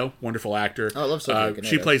Okonedo, wonderful actor. Oh, I love Sophie Okonedo.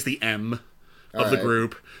 She plays the M of the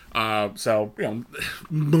group. So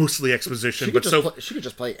mostly exposition. She could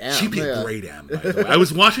just play M. She'd be a great M. By the way, I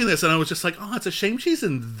was watching this and I was just like, oh, it's a shame she's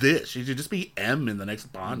in this. She should just be M in the next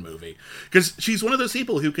Bond movie, because she's one of those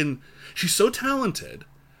people who can. She's so talented.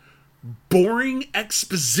 Boring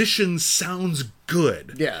exposition sounds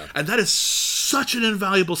good. Yeah. And that is such an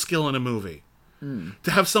invaluable skill in a movie. To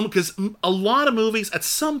have someone, because a lot of movies, at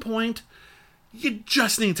some point, you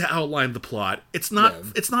just need to outline the plot. It's not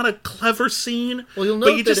a clever scene, well, you'll note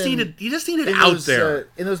but you just need it out there.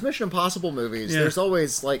 In those Mission Impossible movies, there's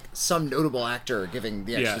always like some notable actor giving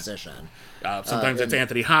the exposition. Sometimes it's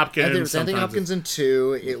Anthony Hopkins. It was Anthony Hopkins in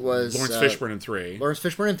 2. It was Lawrence Fishburne in 3. Lawrence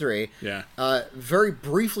Fishburne in 3. Yeah. Very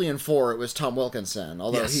briefly in 4, it was Tom Wilkinson,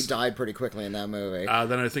 although he died pretty quickly in that movie.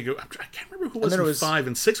 Then I think I can't remember who was in 5,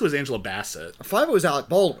 and 6 was Angela Bassett. 5 it was Alec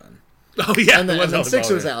Baldwin. Oh yeah, and then 6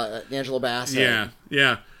 was Angela Bassett.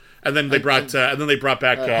 Yeah. And then they brought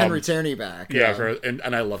back Henry Tierney back. And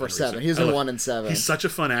I love for Henry 7. He was in 1 and 7. He's such a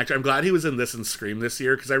fun actor. I'm glad he was in this and Scream this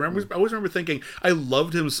year, because I always remember thinking, I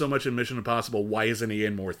loved him so much in Mission Impossible. Why isn't he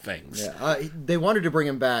in more things? Yeah, they wanted to bring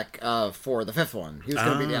him back for the 5th one. He was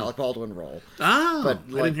going to be the Alec Baldwin role. Oh, but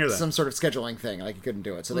I didn't hear that. Some sort of scheduling thing, like he couldn't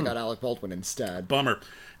do it, so they got Alec Baldwin instead. Bummer.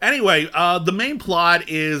 Anyway, the main plot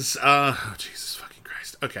is Jesus fucking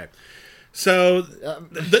Christ. Okay. So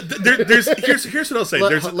here's what I'll say.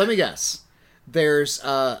 Let me guess. There's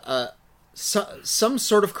some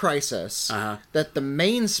sort of crisis that the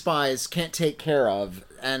main spies can't take care of,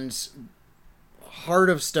 and Heart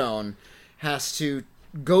of Stone has to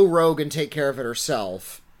go rogue and take care of it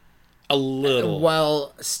herself. A little.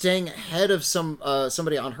 While staying ahead of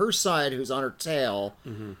somebody on her side who's on her tail,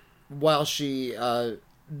 while she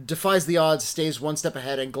defies the odds, stays one step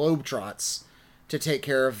ahead, and globetrots to take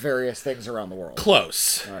care of various things around the world.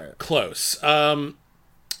 Close. All right. Close.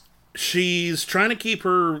 She's trying to keep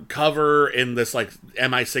her cover in this like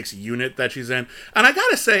MI6 unit that she's in. And I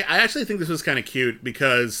gotta say, I actually think this was kind of cute,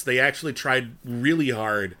 because they actually tried really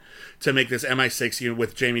hard to make this MI6 unit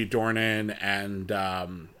with Jamie Dornan and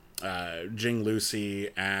Jing Lucy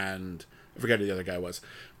and I forget who the other guy was.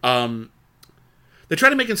 They try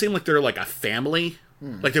to make it seem like they're like a family.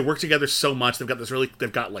 Like they work together so much.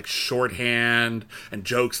 They've got like shorthand and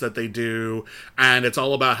jokes that they do, and it's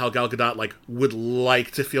all about how Gal Gadot like would like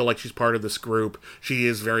to feel like she's part of this group. She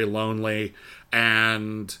is very lonely,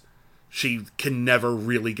 and she can never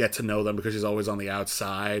really get to know them because she's always on the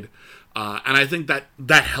outside. And I think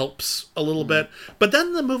that helps a little bit. But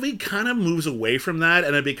then the movie kind of moves away from that,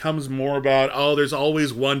 and it becomes more about, there's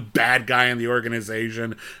always one bad guy in the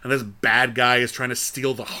organization, and this bad guy is trying to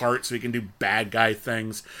steal the heart so he can do bad guy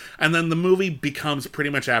things. And then the movie becomes pretty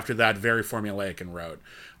much after that very formulaic and rote.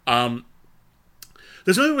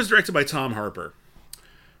 This movie was directed by Tom Harper.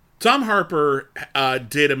 Tom Harper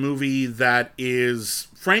did a movie that is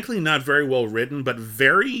frankly not very well written, but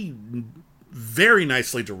very, very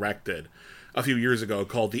nicely directed a few years ago,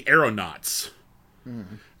 called The Aeronauts,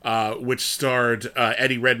 which starred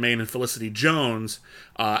Eddie Redmayne and Felicity Jones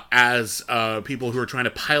as people who are trying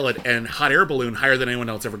to pilot a hot air balloon higher than anyone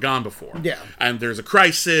else ever gone before. Yeah. And there's a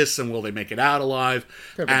crisis, and will they make it out alive?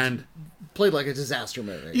 And played like a disaster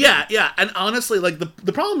movie. Yeah. And honestly, like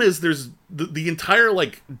the problem is there's the entire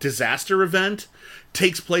like disaster event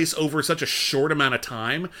takes place over such a short amount of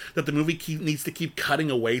time that the movie needs to keep cutting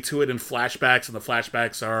away to it in flashbacks, and the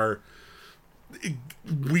flashbacks are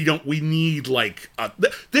we need like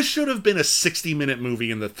this should have been a 60-minute movie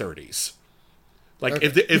in the 30s. Like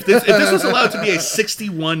if this was allowed to be a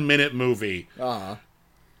 61-minute movie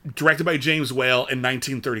directed by James Whale in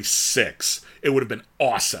 1936, it would have been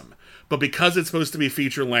awesome. But because it's supposed to be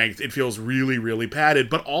feature length, it feels really, really padded.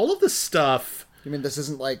 But all of the stuff... You mean this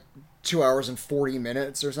isn't like 2 hours and 40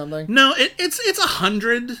 minutes or something? No, it's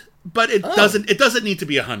 100, but it doesn't need to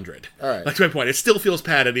be 100. All right. That's my point. It still feels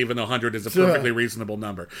padded, even though 100 is a perfectly reasonable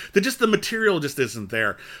number. The material just isn't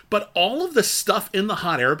there. But all of the stuff in the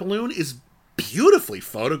hot air balloon is beautifully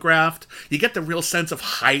photographed. You get the real sense of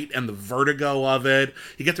height and the vertigo of it.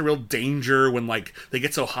 You get the real danger when like they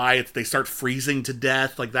get so high they start freezing to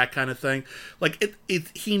death, like that kind of thing. Like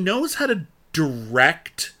he knows how to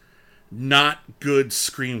direct not good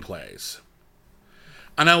screenplays.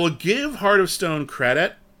 And I will give Heart of Stone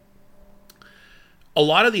credit. A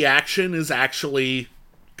lot of the action is actually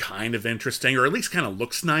kind of interesting, or at least kind of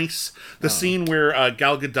looks nice. The scene where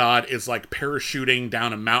Gal Gadot is like parachuting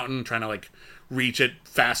down a mountain, trying to like reach it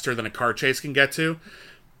faster than a car chase can get to,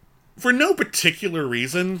 for no particular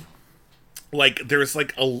reason. Like there's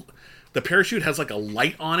like the parachute has like a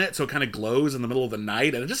light on it, so it kind of glows in the middle of the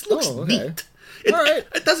night, and it just looks neat.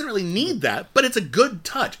 It doesn't really need that, but it's a good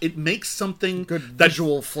touch. It makes something good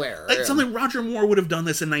visual flair. Like something Roger Moore would have done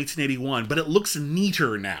this in 1981, but it looks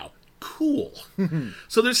neater now. Cool.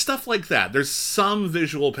 So there's stuff like that. There's some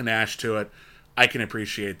visual panache to it. I can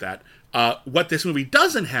appreciate that. What this movie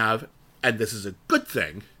doesn't have, and this is a good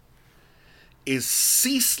thing, is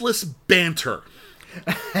ceaseless banter.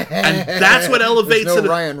 And that's what elevates there's no it.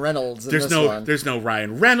 Ryan Reynolds in this one. There's no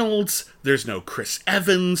Ryan Reynolds, there's no Chris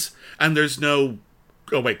Evans, and there's no...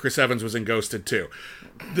 Oh, wait, Chris Evans was in Ghosted, too.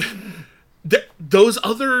 Those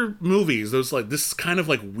other movies, this kind of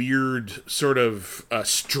like weird sort of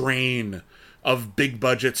strain of big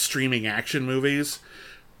budget streaming action movies,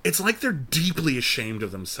 it's like they're deeply ashamed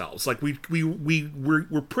of themselves. Like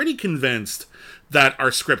we're pretty convinced that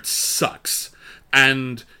our script sucks.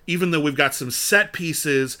 And even though we've got some set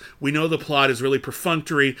pieces, we know the plot is really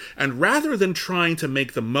perfunctory, and rather than trying to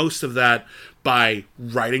make the most of that by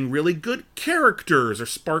writing really good characters or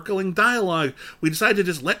sparkling dialogue, we decide to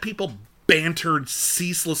just let people banter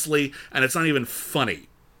ceaselessly, and it's not even funny.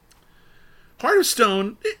 Heart of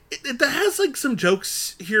Stone, it has like some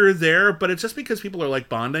jokes here or there, but it's just because people are like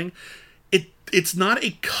bonding. It's not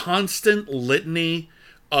a constant litany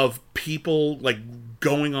of people like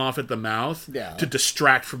going off at the mouth to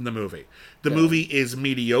distract from the movie. The movie is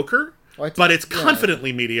mediocre, but it's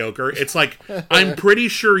confidently mediocre. It's like, I'm pretty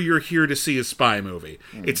sure you're here to see a spy movie.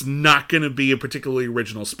 It's not going to be a particularly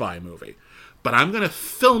original spy movie. But I'm going to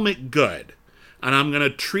film it good, and I'm going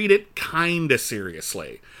to treat it kind of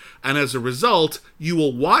seriously. And as a result, you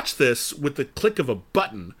will watch this with the click of a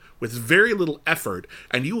button with very little effort,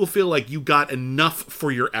 and you will feel like you got enough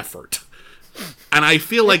for your effort. And I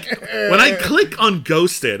feel like when I click on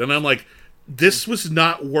Ghosted, and I'm like, this was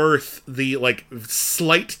not worth the like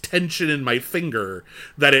slight tension in my finger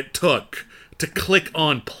that it took to click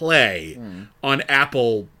on play on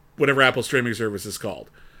Apple, whatever Apple streaming service is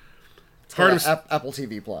called. Apple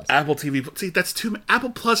TV Plus. Apple TV. See, that's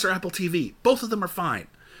Apple Plus or Apple TV. Both of them are fine.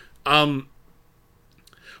 Heart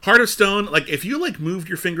of Stone, like if you like moved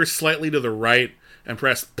your finger slightly to the right and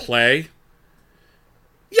pressed play,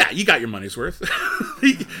 yeah, you got your money's worth.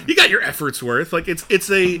 You got your effort's worth. Like it's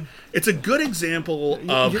a good example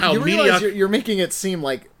of how mediocre. You're making it seem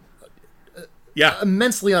like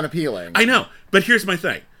immensely unappealing. I know, but here's my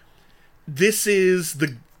thing. This is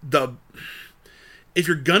the if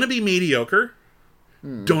you're gonna be mediocre,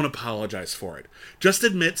 don't apologize for it. Just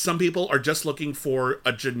admit some people are just looking for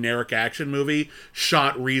a generic action movie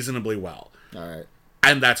shot reasonably well. All right.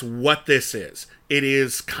 And that's what this is. It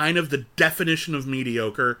is kind of the definition of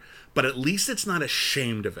mediocre, but at least it's not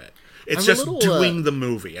ashamed of it. It's just doing the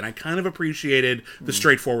movie. And I kind of appreciated the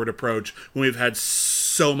straightforward approach when we've had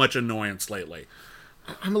so much annoyance lately.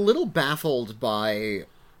 I'm a little baffled by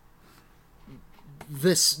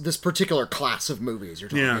this particular class of movies you're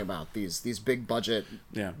talking about, these big budget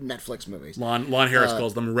Netflix movies. Lon Harris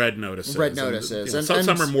calls them red notices. Red notices. And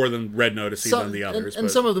some are more than red notices than the others. And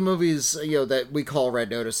some of the movies that we call red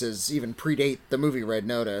notices even predate the movie Red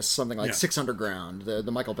Notice, something like Six Underground, the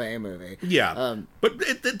Michael Bay movie. Yeah. But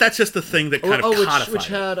that's just the thing that kind of codified which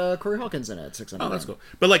had Corey Hawkins in it, Six Underground. Oh, that's cool.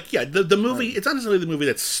 But the movie, it's not necessarily the movie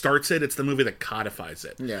that starts it, it's the movie that codifies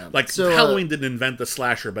it. Yeah. Like, Halloween didn't invent the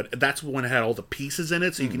slasher, but that's when it had all the pieces in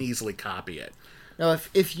it, so you can easily copy it. Now,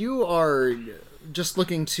 if you are just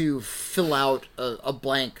looking to fill out a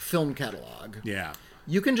blank film catalog,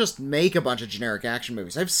 you can just make a bunch of generic action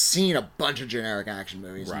movies. I've seen a bunch of generic action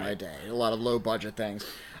movies in my day, a lot of low-budget things.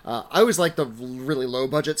 I always like the really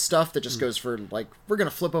low-budget stuff that just goes for, like, we're going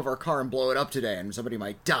to flip over a car and blow it up today, and somebody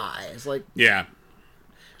might die. It's like... Yeah.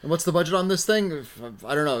 And what's the budget on this thing?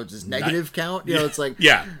 I don't know. Does negative count? You know, it's like...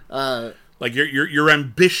 Yeah. Like, you're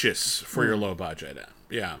ambitious for your low budget.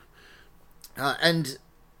 Yeah. And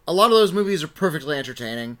a lot of those movies are perfectly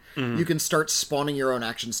entertaining. You can start spawning your own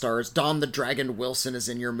action stars. Don the Dragon Wilson is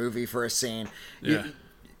in your movie for a scene. Yeah.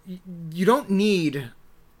 You don't need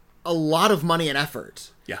a lot of money and effort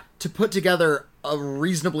to put together a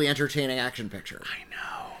reasonably entertaining action picture. I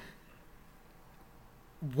know.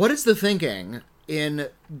 What is the thinking in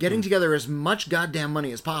getting together as much goddamn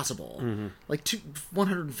money as possible? Like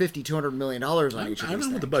 $150, $200 million on each of these things. I don't know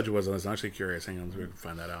what the budget was on this. I'm actually curious. Hang on, we can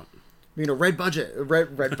find that out. You know, red budget.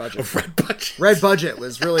 Red budget. Red budget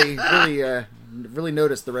was really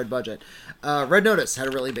noticed the red budget. Red Notice had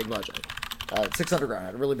a really big budget. Six Underground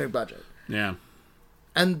had a really big budget. Yeah.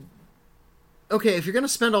 And okay, if you're going to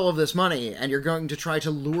spend all of this money and you're going to try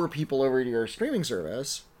to lure people over to your streaming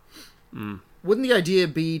service, wouldn't the idea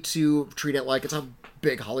be to treat it like it's a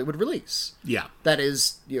big Hollywood release? Yeah. That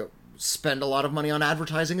is, spend a lot of money on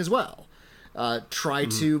advertising as well. Try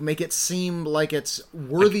to make it seem like it's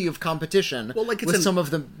worthy of competition with some of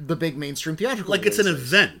the big mainstream theatrical releases. It's an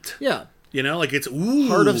event. Yeah. Like it's, ooh.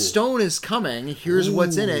 Heart of Stone is coming. Here's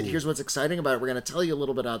what's in it. Here's what's exciting about it. We're going to tell you a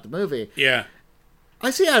little bit about the movie. Yeah. I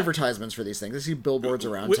see advertisements for these things. I see billboards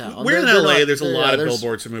around town. We're in LA. There's a lot of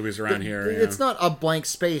billboards for movies around here. It's not a blank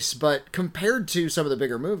space, but compared to some of the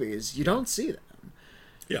bigger movies, you don't see them.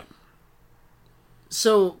 Yeah.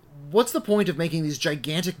 So, what's the point of making these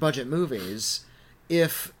gigantic budget movies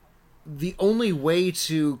if the only way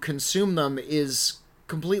to consume them is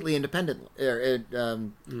completely incidentally?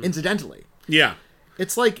 Yeah.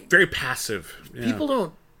 It's like... very passive. Yeah. People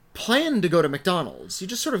don't plan to go to McDonald's. You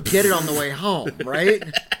just sort of get it on the way home, right?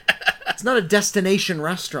 It's not a destination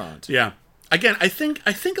restaurant. Yeah. Again, I think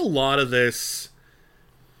a lot of this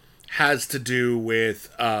has to do with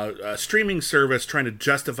a streaming service trying to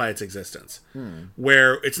justify its existence.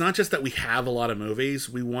 Where it's not just that we have a lot of movies,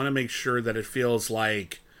 we want to make sure that it feels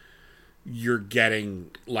like you're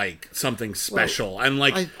getting like something special. And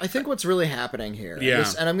like I think what's really happening here,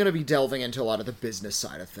 and I'm going to be delving into a lot of the business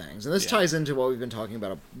side of things, and this ties into what we've been talking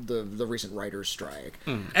about, the recent writer's strike.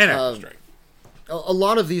 And actor's strike. A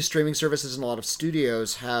lot of these streaming services and a lot of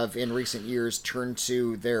studios have in recent years turned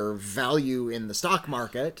to their value in the stock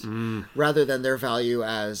market rather than their value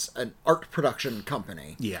as an art production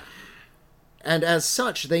company. Yeah. And as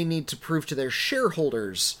such, they need to prove to their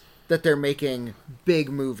shareholders that they're making big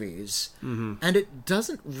movies. And it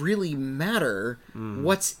doesn't really matter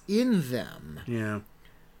what's in them. Yeah.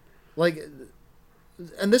 Like...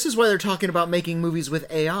 And this is why they're talking about making movies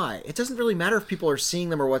with AI. It doesn't really matter if people are seeing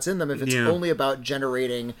them or what's in them if it's only about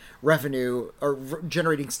generating revenue or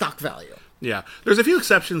generating stock value. Yeah. There's a few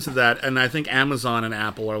exceptions to that, and I think Amazon and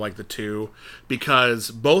Apple are like the two, because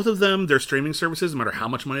both of them, their streaming services, no matter how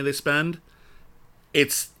much money they spend,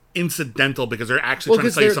 it's incidental because they're actually trying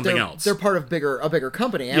to sell you something else. They're part of a bigger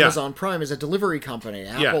company. Amazon Prime is a delivery company.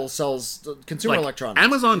 Apple sells consumer electronics.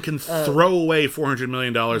 Amazon can throw away $400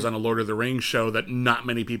 million on a Lord of the Rings show that not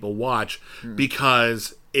many people watch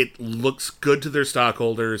because it looks good to their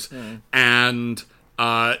stockholders and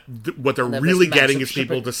what they're really getting is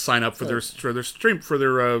people to sign up for their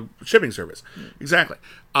shipping service. Exactly.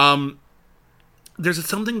 There's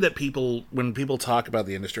something that when people talk about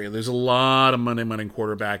the industry, there's a lot of money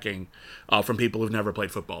quarterbacking from people who've never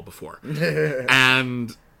played football before.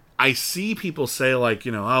 And I see people say like,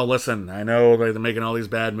 oh, listen, I know they're making all these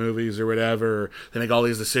bad movies or whatever. They make all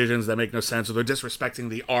these decisions that make no sense, or they're disrespecting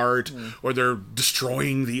the art, or they're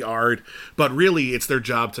destroying the art. But really, it's their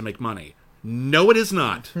job to make money. No, it is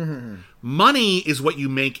not. Money is what you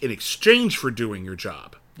make in exchange for doing your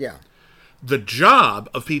job. Yeah. The job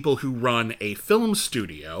of people who run a film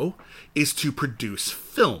studio is to produce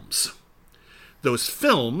films. Those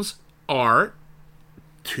films are,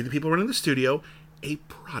 to the people running the studio, a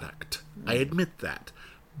product. I admit that.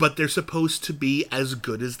 But they're supposed to be as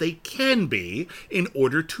good as they can be in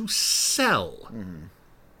order to sell.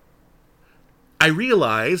 I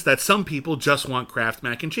realize that some people just want Kraft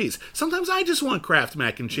mac and cheese. Sometimes I just want Kraft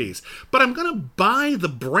mac and cheese. But I'm going to buy the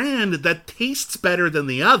brand that tastes better than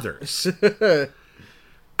the others.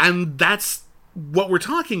 And that's what we're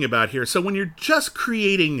talking about here. So when you're just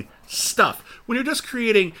creating stuff, when you're just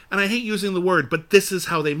creating, and I hate using the word, but this is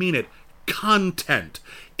how they mean it, content.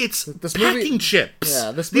 It's packing chips.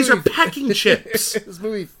 Yeah, these are packing chips. This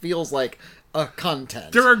movie feels like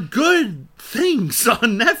content. There are good things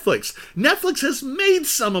on Netflix. Netflix has made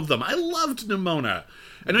some of them. I loved Nimona.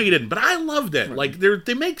 I know you didn't, but I loved it. Like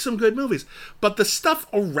they make some good movies. But the stuff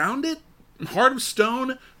around it, Heart of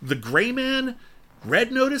Stone, The Gray Man,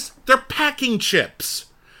 Red Notice, they're packing chips.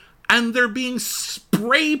 And they're being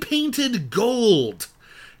spray painted gold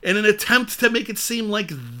in an attempt to make it seem like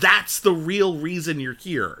that's the real reason you're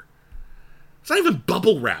here. It's not even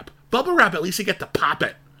bubble wrap. Bubble wrap, at least you get to pop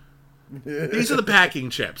it. These are the packing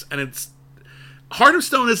chips, and it's Heart of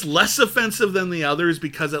Stone is less offensive than the others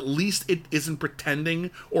because at least it isn't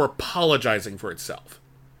pretending or apologizing for itself.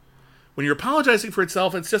 When you're apologizing for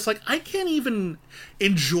itself, it's just like, I can't even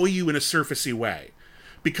enjoy you in a surfacey way.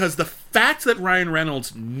 Because the fact that Ryan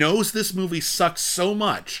Reynolds knows this movie sucks so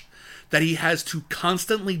much that he has to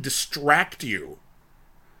constantly distract you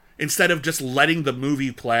instead of just letting the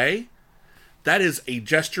movie play, that is a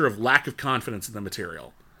gesture of lack of confidence in the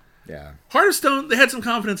material. Yeah. Heart of Stone, they had some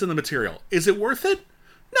confidence in the material. Is it worth it?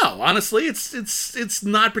 No, honestly, it's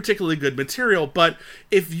not particularly good material, but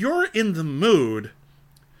if you're in the mood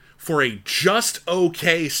for a just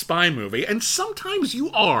okay spy movie, and sometimes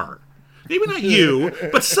you are. Maybe not you,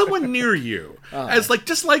 but someone near you, as like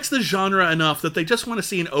dislikes the genre enough that they just want to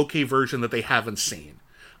see an okay version that they haven't seen.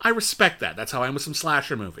 I respect that. That's how I am with some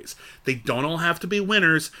slasher movies. They don't all have to be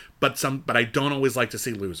winners, but I don't always like to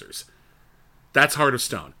see losers. That's Heart of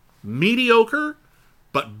Stone. Mediocre,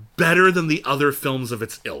 but better than the other films of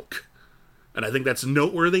its ilk. And I think that's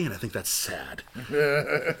noteworthy, and I think that's sad.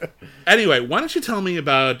 Anyway, why don't you tell me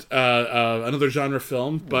about another genre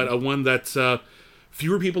film, but one that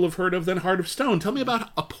fewer people have heard of than Heart of Stone. Tell me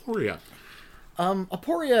about Aporia.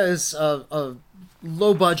 Aporia is a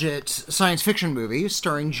low-budget science fiction movie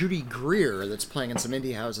starring Judy Greer that's playing in some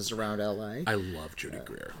indie houses around L.A. I love Judy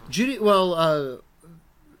Greer. Judy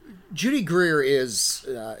Greer is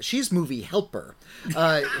she's movie helper.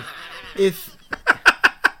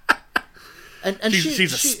 And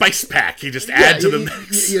she's a spice pack. You just add to the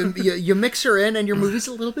mix. You mix her in, and your movie's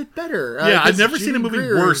a little bit better. I've never seen a movie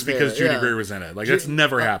Greer worse because Judy Greer was in it. Like, that's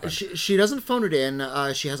never happened. She doesn't phone it in.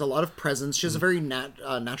 She has a lot of presence. She has a very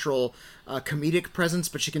natural comedic presence,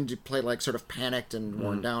 but she can play like sort of panicked and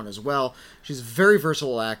worn down as well. She's a very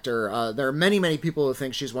versatile actor. There are many, many people who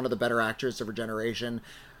think she's one of the better actors of her generation,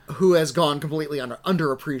 who has gone completely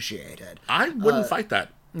underappreciated. I wouldn't fight that.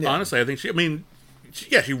 Honestly, I think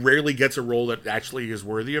she rarely gets a role that actually is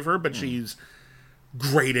worthy of her, but she's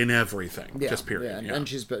great in everything. Just period. And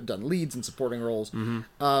she's done leads and supporting roles.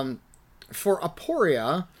 For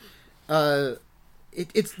Aporia,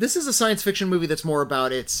 this is a science fiction movie that's more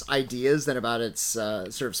about its ideas than about its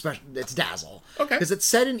sort of its dazzle. Okay, because it's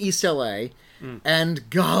set in East LA, and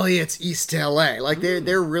golly, it's East LA. Like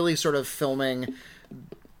they're really sort of filming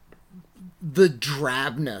the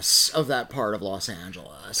drabness of that part of Los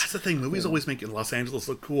Angeles. That's the thing. Movies always make Los Angeles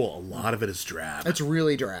look cool. A lot of it is drab. It's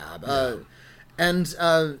really drab. And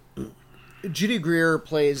Judy Greer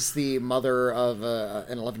plays the mother of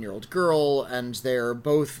an 11-year-old girl, and they're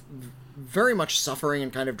both very much suffering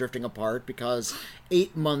and kind of drifting apart because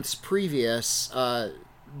 8 months previous,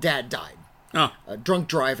 Dad died. A drunk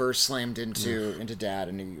driver slammed into Dad,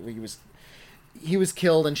 and he was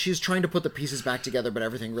killed, and she's trying to put the pieces back together, but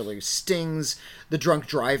everything really stings. The drunk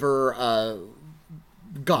driver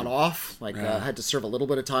got off, had to serve a little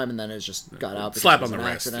bit of time, and then has just got out because slap it was on the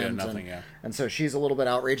an wrist. accident. Nothing. And so she's a little bit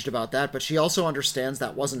outraged about that, but she also understands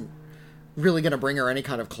that wasn't really going to bring her any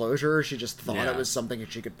kind of closure. She just thought it was something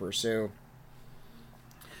that she could pursue.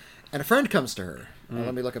 And a friend comes to her.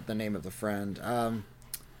 Let me look up the name of the friend.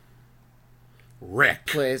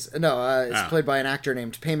 Rick. It's played by an actor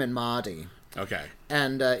named Payman Mahdi. Okay.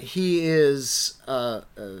 And he is a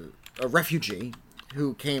refugee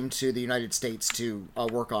who came to the United States to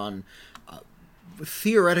work on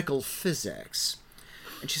theoretical physics.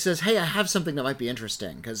 And she says, hey, I have something that might be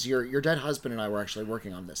interesting, because your dead husband and I were actually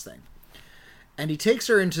working on this thing. And he takes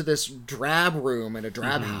her into this drab room in a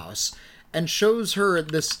drab house and shows her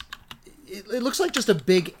this... It looks like just a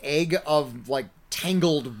big egg of, like,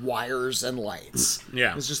 tangled wires and lights.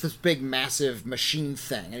 Yeah. It's just this big, massive machine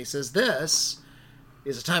thing. And he says, this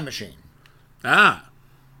is a time machine.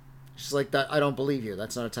 She's like, "That I don't believe you.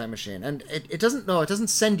 That's not a time machine." And it doesn't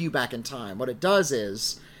send you back in time. What it does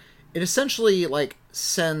is, it essentially, like,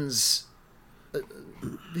 sends...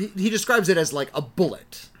 he describes it as, like, a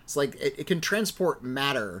bullet. It's like, it can transport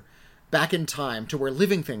matter back in time to where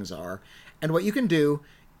living things are. And what you can do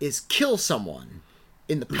is kill someone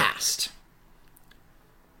in the past.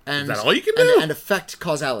 And, is that all you can do? And affect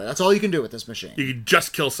causality. That's all you can do with this machine. You can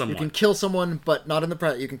just kill someone. You can kill someone, but not in the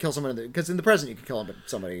present. You can kill someone because in the present you can kill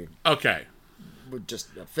somebody. Okay. With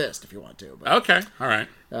just a fist if you want to. But, okay. All right.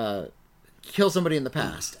 Kill somebody in the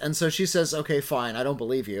past. And so she says, okay, fine, I don't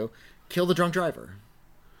believe you. Kill the drunk driver.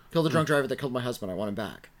 Kill the drunk driver that killed my husband. I want him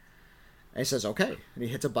back. And he says, okay. And he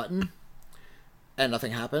hits a button, and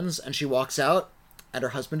nothing happens. And she walks out, and her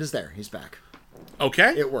husband is there. He's back.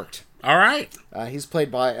 Okay. It worked. All right. He's played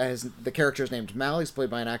by... the character is named Mal. He's played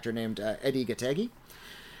by an actor named Eddie Gathegi.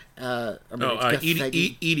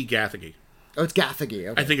 Edie Gathegi. Oh, it's Gathegi.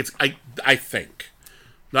 Okay. I think it's... I think.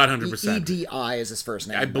 Not 100%. E-D-I is his first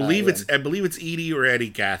name. I believe it's Edie or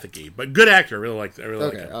Eddie Gathegi. But good actor. I really like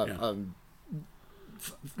it. Yeah.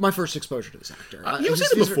 My first exposure to this actor. He was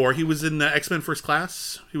in it before. He was in X-Men First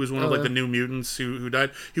Class. He was one of like the New Mutants who died.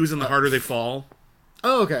 He was in The Harder They Fall.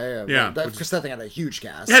 Oh, okay. Yeah. Because that thing had a huge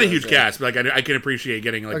cast. It had a huge cast, but like I can appreciate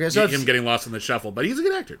getting him getting lost in the shuffle. But he's a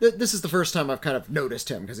good actor. This is the first time I've kind of noticed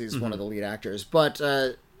him because he's one of the lead actors. But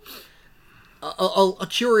a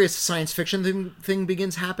curious science fiction thing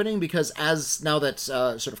begins happening, because now that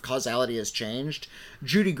sort of causality has changed,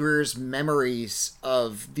 Judy Greer's memories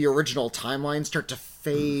of the original timeline start to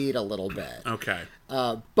fade a little bit. Okay.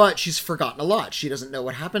 But she's forgotten a lot. She doesn't know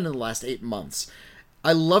what happened in the last 8 months.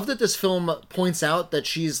 I love that this film points out that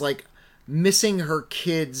she's, like, missing her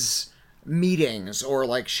kids' meetings, or,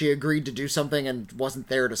 like, she agreed to do something and wasn't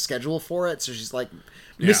there to schedule for it, so she's, like,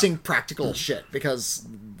 missing practical shit because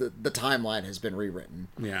the timeline has been rewritten.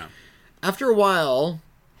 Yeah. After a while,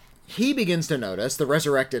 he begins to notice, the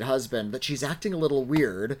resurrected husband, that she's acting a little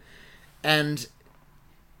weird, and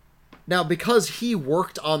now, because he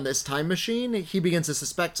worked on this time machine, he begins to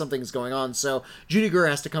suspect something's going on, so Judy Greer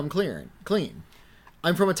has to come clean.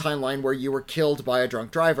 I'm from a timeline where you were killed by a drunk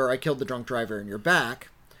driver. I killed the drunk driver in your back.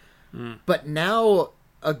 But now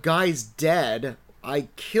a guy's dead. I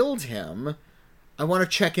killed him. I want to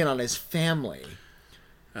check in on his family.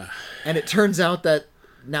 And it turns out that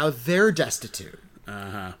now they're destitute.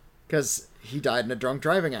 Because he died in a drunk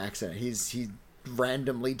driving accident. He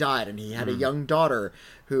randomly died, and he had a young daughter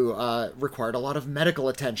who required a lot of medical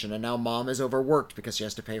attention, and now mom is overworked because she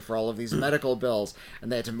has to pay for all of these medical bills,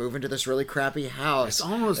 and they had to move into this really crappy house. It's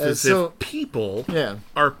almost as if people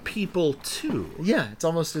are people too. Yeah, it's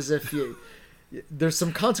almost as if there's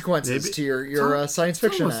some consequences to your science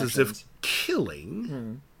fiction actions. It's almost actions. as if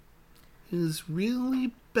killing is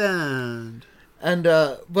really bad. And,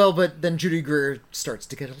 but then Judy Greer starts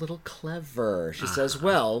to get a little clever. She says,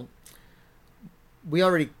 well, we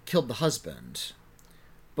already killed the husband,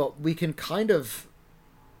 but we can kind of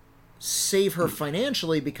save her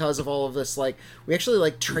financially because of all of this. Like, we actually,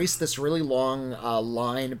 like, trace this really long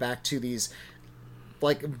line back to these,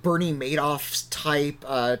 like, Bernie Madoff type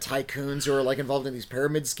tycoons who are, like, involved in these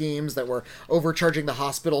pyramid schemes that were overcharging the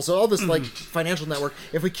hospital. So all this, like, financial network.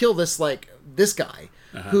 If we kill this, like, this guy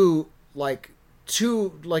who, like,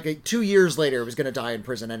 2 years later was going to die in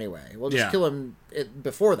prison anyway, we'll just kill him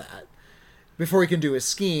before that, before he can do his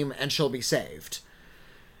scheme, and she'll be saved.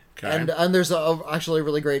 Okay. And there's actually a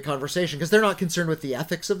really great conversation, because they're not concerned with the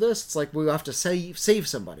ethics of this. It's like, we have to save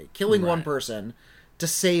somebody. Killing one person to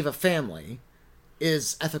save a family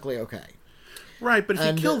is ethically okay. Right, but if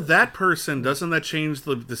you kill that person, doesn't that change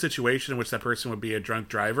the situation in which that person would be a drunk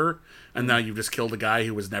driver, and now you've just killed a guy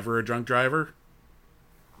who was never a drunk driver?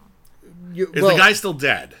 Is the guy still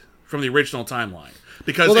dead from the original timeline?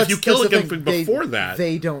 Because if you kill him before that,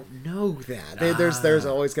 they don't know that. There's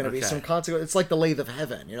always going to be some consequence. It's like the lathe of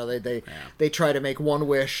heaven. You know, they try to make one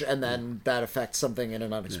wish, and then that affects something in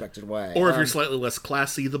an unexpected way. Or if you're slightly less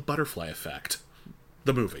classy, the butterfly effect,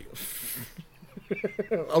 the movie.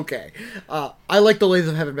 Okay, I like the lathe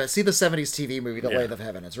of heaven best. See the '70s TV movie, The Lathe of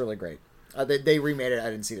Heaven. It's really great. They remade it. I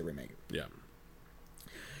didn't see the remake. Yeah.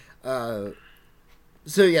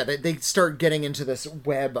 So yeah, they start getting into this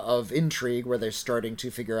web of intrigue where they're starting to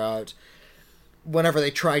figure out, whenever they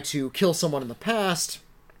try to kill someone in the past,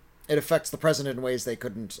 it affects the present in ways they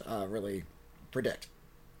couldn't really predict.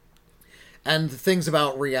 And things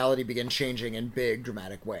about reality begin changing in big,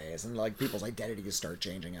 dramatic ways, and like people's identities start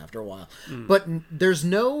changing after a while. But there's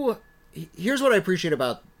no... Here's what I appreciate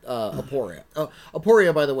about Aporia.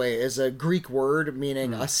 Aporia, by the way, is a Greek word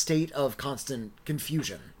meaning a state of constant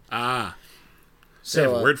confusion. So, they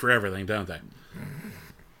have a word for everything, don't they?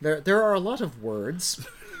 There are a lot of words.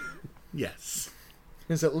 Yes.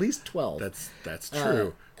 There's at least 12. That's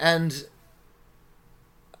true. And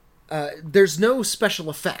there's no special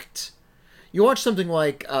effect. You watch something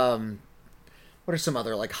like... what are some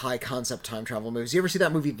other, like, high-concept time travel movies? You ever see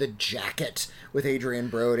that movie, The Jacket, with Adrian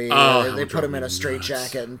Brody? Where they put him in a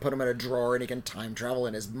straitjacket and put him in a drawer, and he can time travel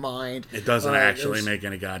in his mind. It doesn't actually make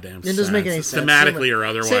any goddamn sense. It doesn't make any sense. Thematically or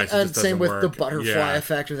otherwise, it just doesn't same with work. The Butterfly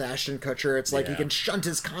Effect with Ashton Kutcher. It's like he can shunt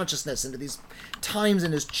his consciousness into these times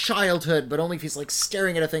in his childhood, but only if he's, like,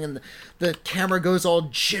 staring at a thing, and the camera goes all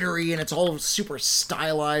jittery, and it's all super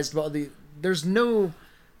stylized. But there's no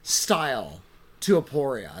style to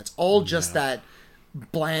Aporia. It's all just that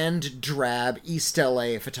bland, drab East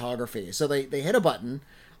LA photography. So they hit a button,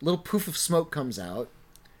 a little poof of smoke comes out,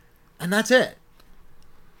 and that's it.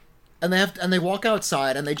 And they walk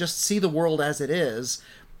outside and they just see the world as it is,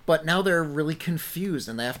 but now they're really confused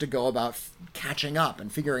and they have to go about catching up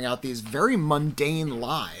and figuring out these very mundane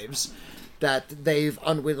lives that they've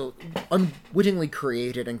unwittingly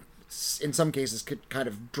created and in some cases could kind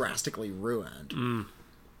of drastically ruined.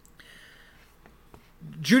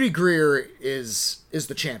 Judy Greer is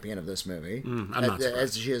the champion of this movie,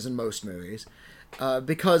 as she is in most movies,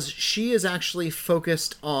 because she is actually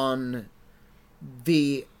focused on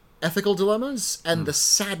the ethical dilemmas and the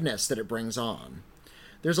sadness that it brings on.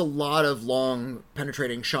 there's a lot of long,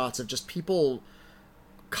 penetrating shots of just people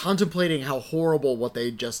contemplating how horrible what they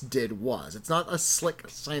just did was. It's not a slick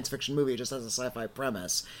science fiction movie, it just has a sci-fi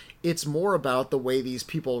premise. It's more about the way these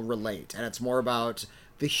people relate, and it's more about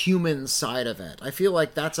the human side of it. I feel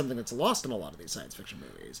like that's something that's lost in a lot of these science fiction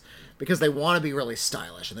movies, because they want to be really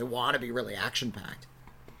stylish, and they want to be really action-packed.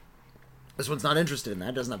 This one's not interested in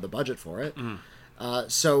that, doesn't have the budget for it.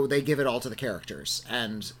 So they give it all to the characters,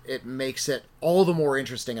 and it makes it all the more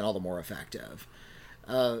interesting and all the more effective.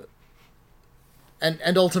 And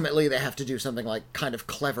ultimately they have to do something like kind of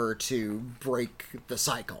clever to break the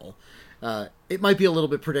cycle. It might be a little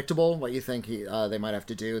bit predictable what you think they might have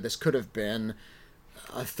to do. This could have been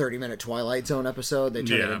a 30-minute Twilight Zone episode. They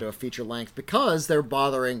turned it into a feature length because they're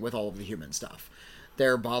bothering with all of the human stuff.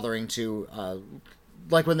 They're bothering to,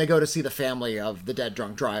 like when they go to see the family of the dead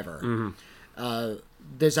drunk driver,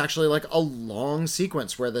 there's actually like a long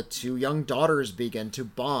sequence where the two young daughters begin to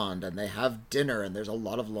bond, and they have dinner, and there's a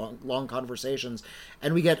lot of long conversations,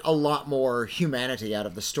 and we get a lot more humanity out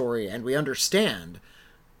of the story, and we understand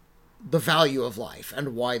the value of life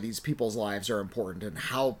and why these people's lives are important and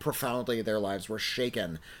how profoundly their lives were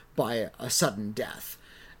shaken by a sudden death.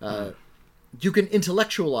 You can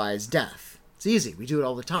intellectualize death. It's easy. We do it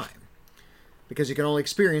all the time because you can only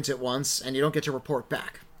experience it once and you don't get to report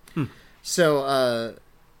back. So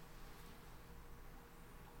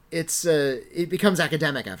it becomes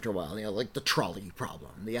academic after a while, like the trolley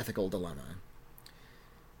problem, the ethical dilemma.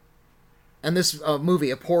 And this movie,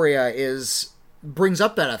 Aporia, brings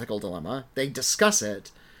up that ethical dilemma. They discuss it,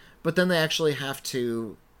 but then they actually have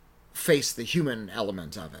to face the human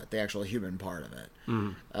element of it, the actual human part of it.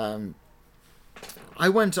 I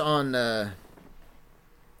went on...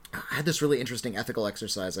 I had this really interesting ethical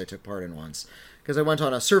exercise I took part in once, because I went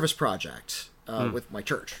on a service project with my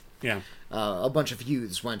church. Yeah. A bunch of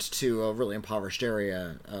youths went to a really impoverished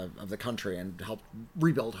area of the country and helped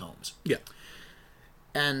rebuild homes. Yeah.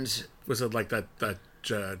 And... Was it like that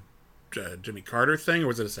Jimmy Carter thing, or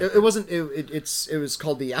was it a separate? It wasn't. It was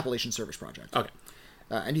called the Appalachian Service Project. Okay.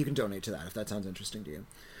 And you can donate to that if that sounds interesting to you.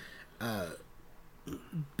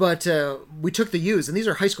 But we took the youths, and these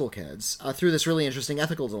are high school kids, through this really interesting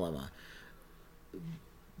ethical dilemma.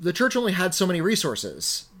 The church only had so many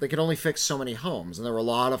resources. They could only fix so many homes, and there were a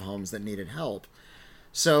lot of homes that needed help.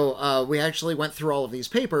 So we actually went through all of these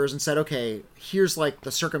papers and said, okay, here's like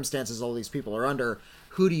the circumstances all these people are under.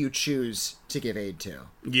 Who do you choose to give aid to?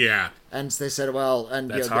 Yeah. And they said, well,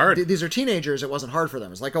 and that's hard. These are teenagers. It wasn't hard for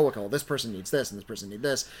them. It's like, oh, okay, well, this person needs this, and this person needs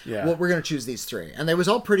this. Yeah. Well, we're going to choose these three. And they was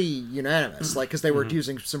all pretty unanimous, like, because they were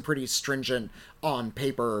using some pretty stringent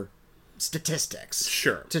on-paper statistics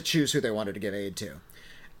to choose who they wanted to give aid to.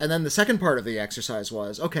 And then the second part of the exercise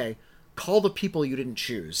was, okay, call the people you didn't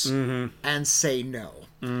choose and say no.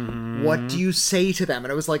 What do you say to them?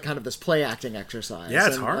 And it was like kind of this play acting exercise. Yeah,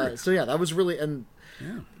 it's hard. So yeah, that was really...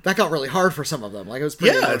 That got really hard for some of them. Like it was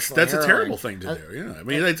pretty that's a terrible thing to do. Yeah, I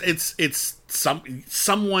mean, it's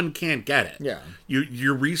someone can't get it. Yeah,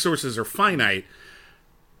 your resources are finite,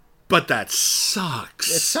 but that sucks.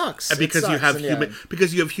 It sucks because you have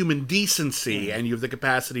because you have human decency and you have the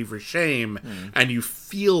capacity for shame and you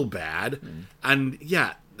feel bad and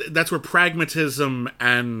that's where pragmatism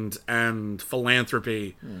and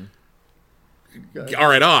philanthropy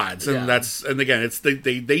are at odds, and again, it's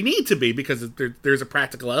they need to be because there's a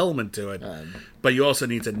practical element to it, but you also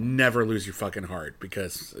need to never lose your fucking heart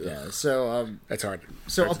because so that's hard.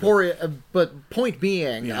 So Aporia, but point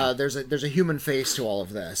being, there's a human face to all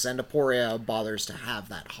of this, and Aporia bothers to have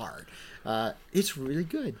that heart. It's really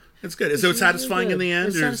good. It's good. So it's satisfying in the end.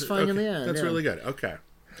 It's satisfying in the end. That's really good. Okay.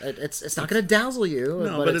 It's not going to dazzle you,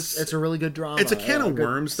 but it's a really good drama. It's a can of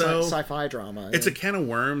worms, though. Sci-fi drama. It's a can of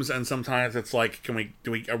worms, and sometimes it's like,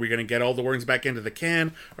 are we going to get all the worms back into the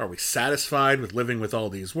can? Are we satisfied with living with all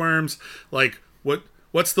these worms? Like,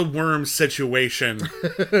 what's the worm situation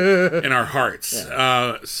in our hearts?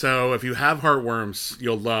 So if you have heartworms,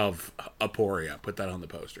 you'll love Aporia. Put that on the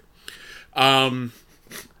poster. The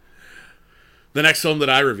next film that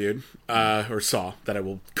I reviewed, or saw, that I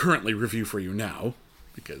will currently review for you now,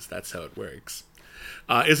 because that's how it works,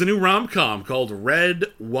 is a new rom-com called Red,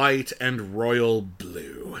 White, and Royal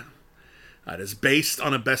Blue. It is based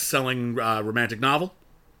on a best-selling romantic novel,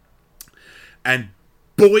 and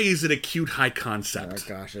boy, is it a cute high concept. Oh,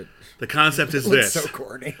 gosh. The concept is this. It's so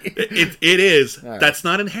corny. It is. Right. That's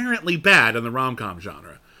not inherently bad in the rom-com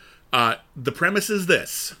genre. The premise is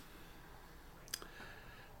this.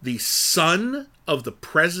 The son of the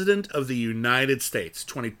President of the United States,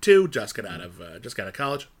 22, just got out of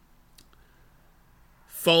college,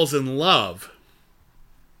 falls in love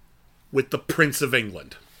with the Prince of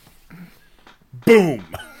England.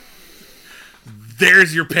 Boom.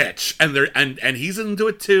 There's your pitch. And he's into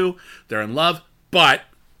it too. They're in love, but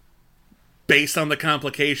based on the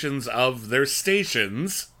complications of their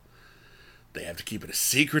stations, they have to keep it a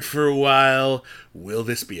secret for a while. Will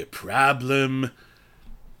this be a problem?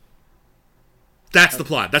 That's the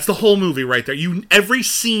plot. That's the whole movie right there. Every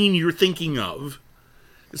scene you're thinking of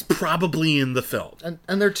is probably in the film.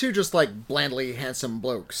 And they're two just like blandly handsome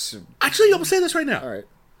blokes. Actually, I'll say this right now. All right.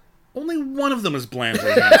 Only one of them is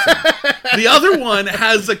blandly handsome. The other one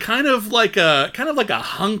has a kind of like a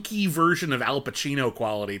hunky version of Al Pacino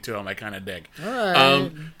quality to him. I kind of dig. All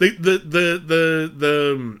right.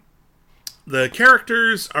 The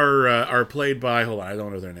characters are played by, hold on, I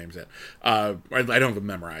don't know their names yet. I don't have them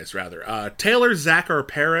memorized, rather. Taylor Zachar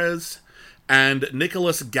Perez and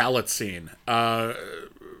Nicholas Galitzine.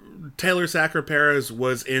 Taylor Zachar Perez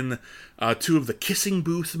was in two of the Kissing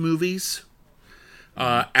Booth movies.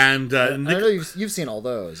 I know you've seen all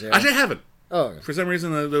those. Yeah? Actually, I haven't. Oh, for some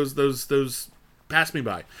reason, those passed me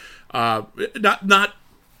by. Not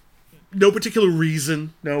no particular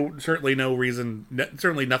reason. No, certainly no reason.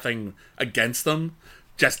 Certainly nothing against them.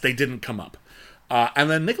 Just they didn't come up. And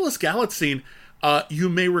then Nicholas Galitzine, you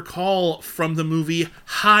may recall from the movie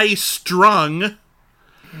High Strung,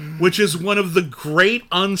 which is one of the great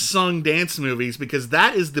unsung dance movies, because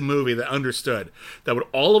that is the movie that understood that what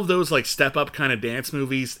all of those like step up kind of dance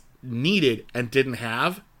movies needed and didn't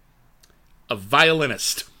have, a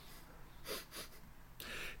violinist.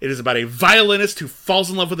 It is about a violinist who falls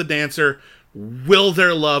in love with a dancer. Will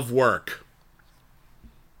their love work?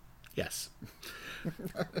 Yes.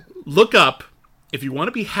 Look up, if you want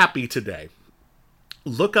to be happy today,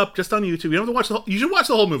 look up just on YouTube. You don't have to watch you should watch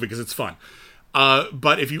the whole movie because it's fun.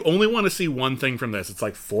 But if you only want to see one thing from this, it's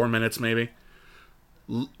like 4 minutes maybe.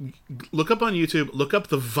 Look up on YouTube, look up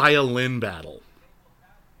the violin battle.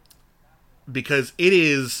 Because it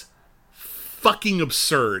is fucking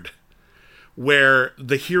absurd. Where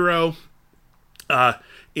the hero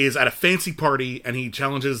is at a fancy party and he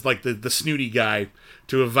challenges like the snooty guy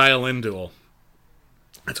to a violin duel.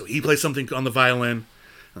 And so he plays something on the violin,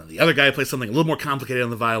 and the other guy plays something a little more complicated on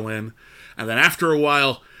the violin. And then after a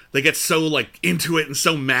while, they get so like into it and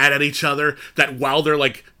so mad at each other that while they're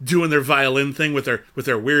like doing their violin thing with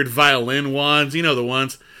their weird violin wands, you know the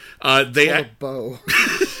ones, they a bow.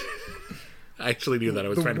 I actually knew that. I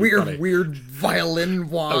was trying to be funny. Weird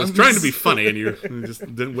violin wands. I was trying to be funny, and you just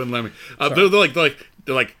wouldn't let me.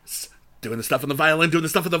 They're like doing the stuff on the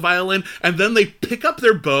violin, and then they pick up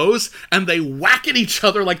their bows and they whack at each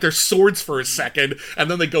other like they're swords for a second,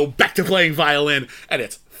 and then they go back to playing violin, and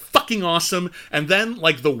it's fucking awesome. And then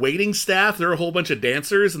like the waiting staff, they're a whole bunch of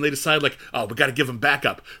dancers, and they decide like, oh, we got to give them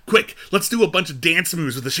backup. Quick, let's do a bunch of dance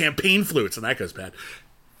moves with the champagne flutes, and that goes bad.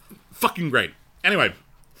 Fucking great. Anyway.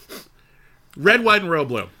 Red, white, and royal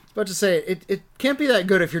blue. About to say, it can't be that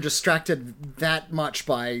good if you're distracted that much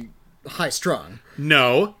by High Strung.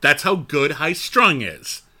 No, that's how good High Strung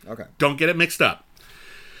is. Okay. Don't get it mixed up.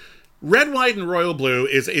 Red, white, and royal blue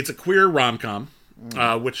it's a queer rom-com,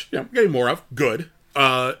 which I'm getting more of. Good.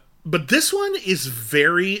 But this one is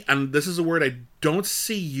very, and this is a word I don't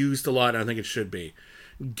see used a lot, and I think it should be,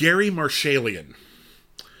 Gary Marshallian.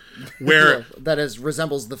 Where that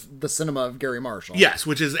resembles the cinema of Gary Marshall. Yes,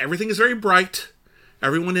 which is everything is very bright,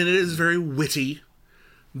 everyone in it is very witty.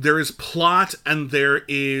 There is plot and there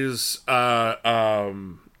is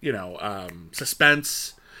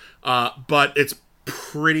suspense, but it's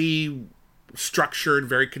pretty structured,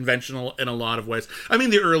 very conventional in a lot of ways. I mean,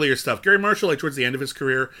 the earlier stuff, Gary Marshall, like towards the end of his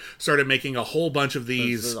career, started making a whole bunch of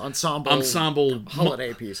these ensemble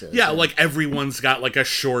holiday pieces. Yeah, like everyone's got like a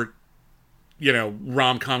short,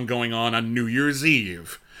 rom-com going on New Year's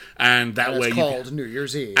Eve, and that way it's called New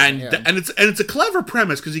Year's Eve, and it's a clever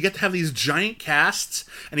premise because you get to have these giant casts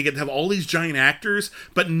and you get to have all these giant actors,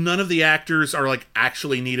 but none of the actors are like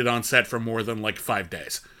actually needed on set for more than like 5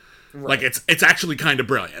 days. Right. Like it's actually kind of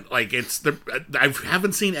brilliant. Like I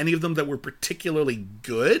haven't seen any of them that were particularly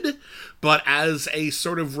good, but as a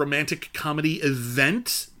sort of romantic comedy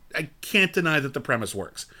event, I can't deny that the premise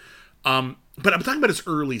works. But I'm talking about his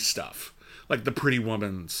early stuff. Like The Pretty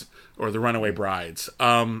Womans or The Runaway Brides.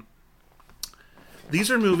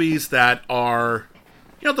 These are movies that are,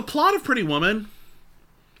 the plot of Pretty Woman,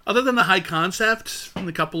 other than the high concept and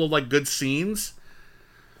a couple of like good scenes,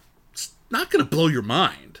 it's not going to blow your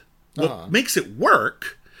mind. What makes it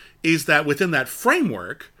work is that within that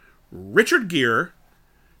framework, Richard Gere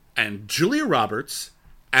and Julia Roberts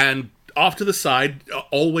and off to the side,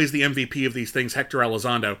 always the MVP of these things, Hector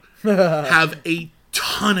Elizondo, have a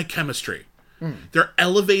ton of chemistry. They're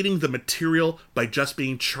elevating the material by just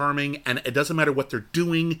being charming, and it doesn't matter what they're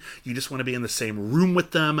doing. You just want to be in the same room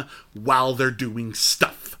with them while they're doing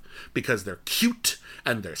stuff, because they're cute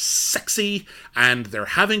and they're sexy and they're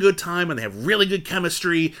having a good time and they have really good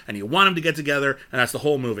chemistry and you want them to get together, and that's the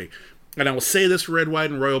whole movie. And I will say this for Red,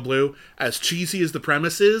 White, and Royal Blue, as cheesy as the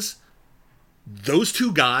premise is, those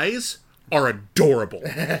two guys are adorable.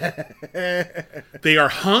 They are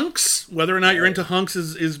hunks. Whether or not you're into hunks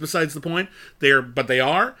is besides the point. They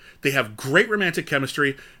are. They have great romantic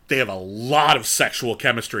chemistry. They have a lot of sexual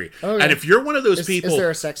chemistry. Oh, yeah. And if you're one of those people... Is there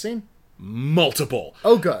a sex scene? Multiple.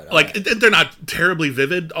 Oh, good. Like, they're not terribly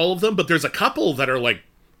vivid, all of them, but there's a couple that are like,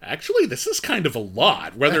 actually, this is kind of a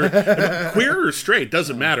lot. Whether queer or straight,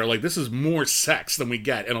 doesn't matter. Like, this is more sex than we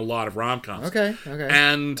get in a lot of rom-coms. Okay.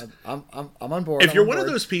 And I'm on board. If you're one of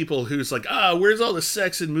those people who's like, where's all the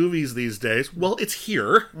sex in movies these days? Well, it's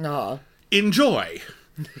here. Enjoy.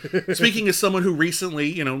 Speaking as someone who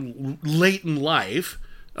recently, late in life,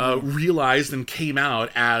 realized and came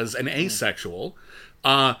out as an asexual,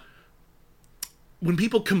 when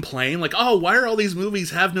people complain, like, why are all these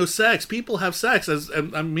movies have no sex? People have sex.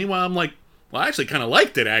 And meanwhile, I'm like, well, I actually kind of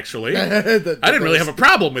liked it, actually. I didn't really have a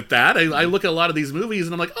problem with that. I look at a lot of these movies,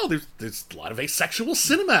 and I'm like, there's a lot of asexual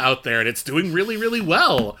cinema out there, and it's doing really, really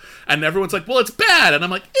well. And everyone's like, well, it's bad. And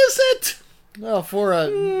I'm like, is it? Well, for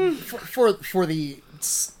the...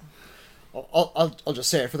 I'll just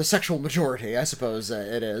say it, for the sexual majority, I suppose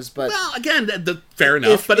it is. But well, again, fair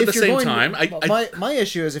enough. But at the same time, my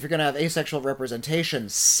issue is if you're going to have asexual representation,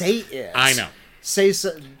 say it. I know.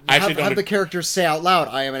 Have the characters say out loud,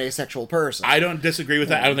 "I am an asexual person." I don't disagree with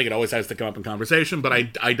that. I don't think it always has to come up in conversation, but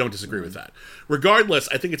I don't disagree with that. Regardless,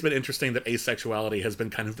 I think it's been interesting that asexuality has been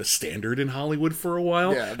kind of the standard in Hollywood for a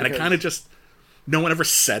while, and it kind of just. No one ever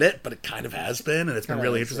said it, but it kind of has been, and it's been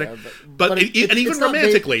really interesting. But even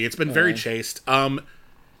romantically, it's been very chaste.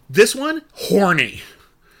 This one, horny.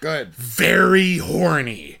 Good. Very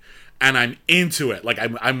horny. And I'm into it. Like,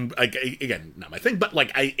 I'm like, again, not my thing, but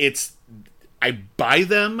like, I buy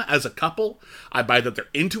them as a couple. I buy that they're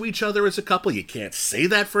into each other as a couple. You can't say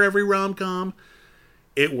that for every rom-com.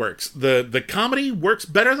 It works. The comedy works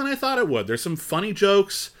better than I thought it would. There's some funny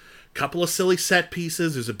jokes. Couple of silly set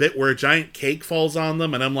pieces. There's a bit where a giant cake falls on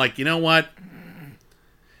them, and I'm like, you know what?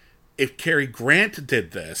 If Cary Grant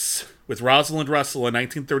did this with Rosalind Russell in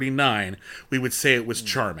 1939, we would say it was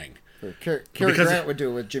charming. Cary Grant would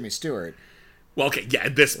do it with Jimmy Stewart. Well, okay, yeah,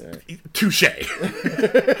 touche.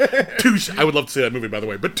 Touche. I would love to see that movie, by the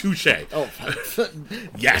way, but touche. Oh,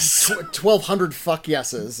 yes. 1,200 fuck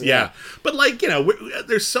yeses. Yeah. But, like,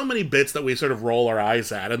 there's so many bits that we sort of roll our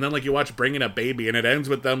eyes at, and then, like, you watch Bringing Up Baby, and it ends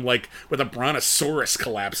with them, like, with a brontosaurus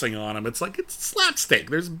collapsing on them. It's like, it's slapstick.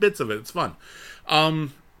 There's bits of it. It's fun.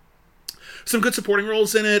 Some good supporting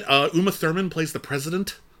roles in it. Uma Thurman plays the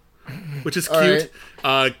president, which is cute.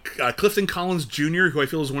 Right. Clifton Collins Jr., who I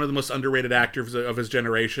feel is one of the most underrated actors of his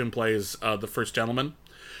generation, plays the first gentleman.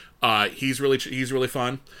 He's really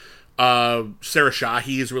fun. Sarah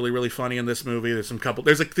Shahi is really, really funny in this movie. There's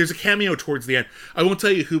a cameo towards the end. I won't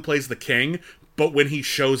tell you who plays the king, but when he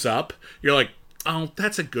shows up, you're like, oh,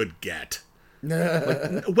 that's a good get.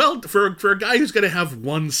 Like, well, for a guy who's going to have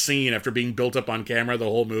one scene after being built up on camera the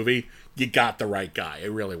whole movie, you got the right guy.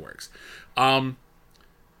 It really works.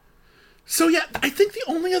 So yeah, I think the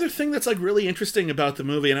only other thing that's like really interesting about the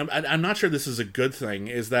movie, and I'm not sure this is a good thing,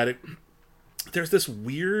 is that there's this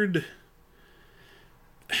weird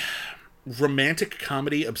romantic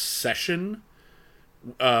comedy obsession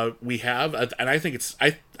we have, and I think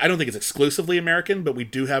I don't think it's exclusively American, but we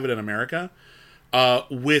do have it in America,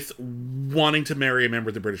 with wanting to marry a member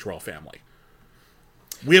of the British royal family.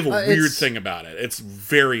 We have a weird thing about it. It's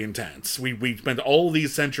very intense. We spent all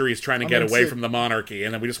these centuries trying to get away from the monarchy,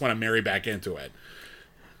 and then we just want to marry back into it.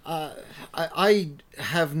 I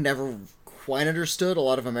have never quite understood a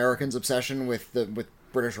lot of Americans' obsession with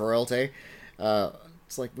British royalty.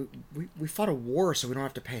 It's like we fought a war, so we don't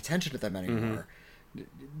have to pay attention to them anymore. Mm-hmm.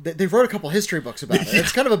 They wrote a couple history books about it.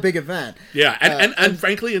 It's kind of a big event. Yeah, and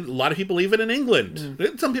frankly, a lot of people, even in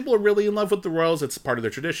England, some people are really in love with the royals. It's part of their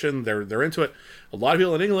tradition. They're into it. A lot of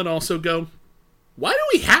people in England also go, why do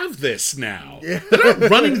we have this now? Yeah. They're not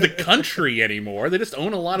running the country anymore. They just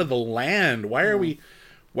own a lot of the land. Why are we...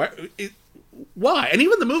 Why? And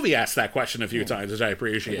even the movie asked that question a few times, which I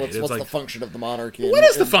appreciate. What's the function of the monarchy? What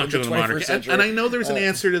is the function of the monarchy? And I know there's an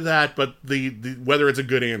answer to that, but the whether it's a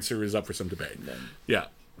good answer is up for some debate. Yeah.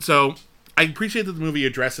 So I appreciate that the movie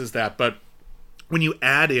addresses that, but when you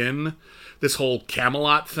add in this whole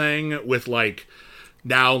Camelot thing with like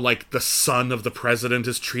now like the son of the president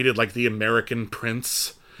is treated like the American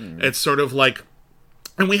prince, it's sort of like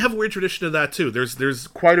And we have a weird tradition of that, too. There's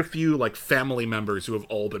quite a few, like, family members who have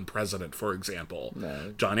all been president, for example.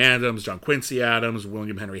 No. John Adams, John Quincy Adams,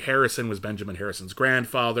 William Henry Harrison was Benjamin Harrison's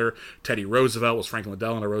grandfather. Teddy Roosevelt was Franklin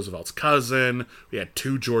Delano Roosevelt's cousin. We had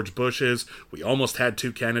 2 George Bushes. We almost had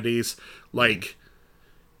 2 Kennedys. Like,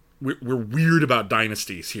 we're weird about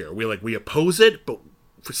dynasties here. We oppose it, but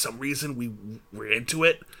for some reason we're into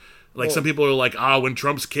it. Like, some people are like, when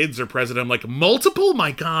Trump's kids are president, I'm like, multiple?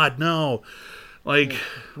 My God, no. Like,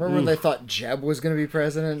 remember when they thought Jeb was going to be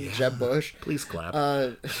president? Yeah. Jeb Bush. Please clap.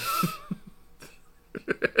 God.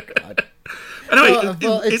 Anyway,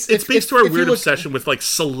 it speaks to our weird obsession with like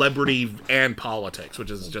celebrity and politics, which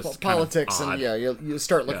is just politics, kind of and you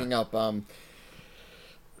start looking up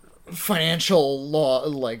financial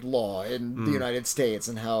law in the United States,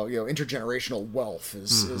 and how intergenerational wealth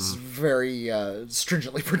is very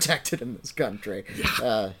stringently protected in this country.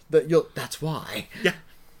 Yeah. That's why. Yeah.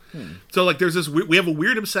 So, like, there's this... We have a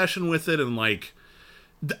weird obsession with it, and, like...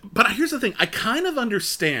 But here's the thing. I kind of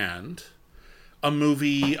understand a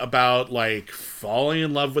movie about, like, falling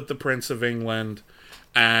in love with the Prince of England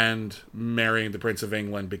and marrying the Prince of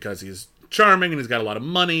England because he's charming and he's got a lot of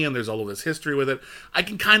money and there's all of this history with it. I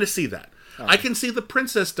can kind of see that. Oh. I can see the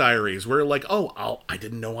Princess Diaries where, like, I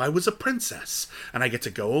didn't know I was a princess. And I get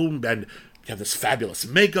to go and have this fabulous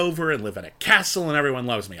makeover and live in a castle and everyone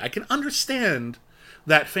loves me. I can understand...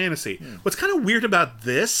 that fantasy. What's kind of weird about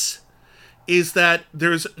this is that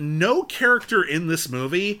there's no character in this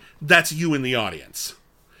movie that's you in the audience.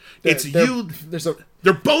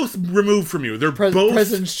 They're both removed from you. They're both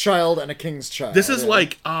president's child and a king's child. This is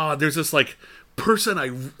like there's this like person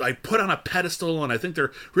I put on a pedestal and I think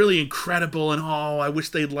they're really incredible and I wish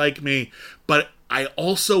they'd like me, but I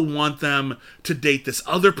also want them to date this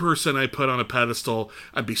other person I put on a pedestal.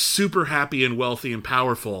 I'd be super happy and wealthy and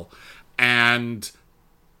powerful, and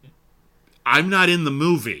I'm not in the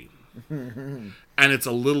movie, and it's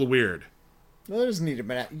a little weird. Well, it doesn't need to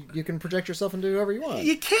be. You can project yourself and do whoever you want.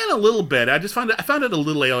 You can a little bit. I found it a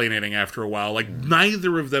little alienating after a while. Like,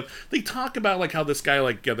 neither of them... They talk about, like, how this guy,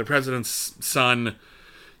 like, the president's son,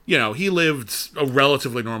 he lived a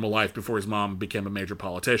relatively normal life before his mom became a major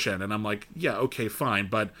politician. And I'm like, yeah, okay, fine.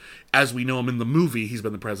 But as we know him in the movie, he's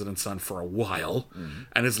been the president's son for a while,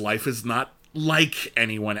 and his life is not like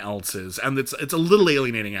anyone else's, and it's a little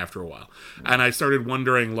alienating after a while. And I started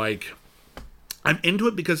wondering, like, I'm into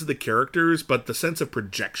it because of the characters, but the sense of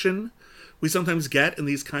projection we sometimes get in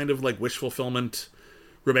these kind of like wish fulfillment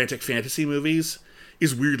romantic fantasy movies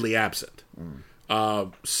is weirdly absent.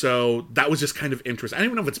 So that was just kind of interesting. I don't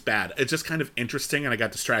even know if it's bad. It's just kind of interesting, and I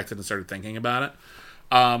got distracted and started thinking about it.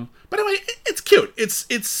 But anyway, it's cute.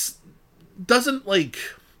 It's doesn't like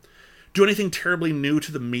do anything terribly new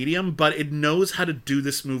to the medium, but it knows how to do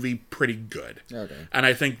this movie pretty good. Okay. And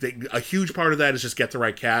I think that a huge part of that is just get the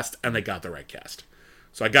right cast, and they got the right cast.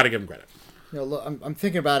 So I got to give them credit. Look, I'm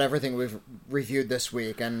thinking about everything we've reviewed this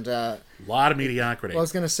week, and a lot of mediocrity. Well, I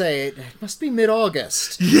was going to say, it must be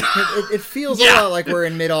mid-August. Yeah. It feels a lot like we're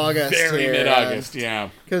in mid-August. Very here, mid-August, yeah.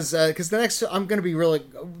 Because the next, I'm going to be really...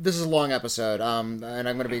 This is a long episode, and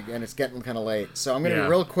it's getting kind of late, so I'm going to be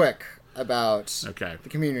real quick about the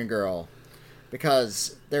Communion Girl,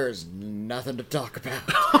 because there's nothing to talk about.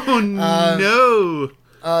 Oh, no!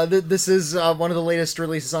 This is one of the latest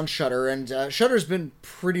releases on Shudder, and Shudder's been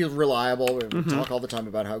pretty reliable. We talk all the time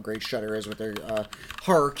about how great Shudder is with their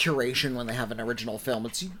horror curation when they have an original film.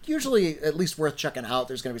 It's usually at least worth checking out.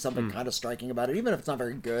 There's going to be something kind of striking about it, even if it's not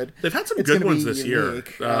very good. They've had some good ones this year.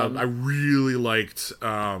 I really liked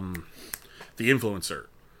The Influencer.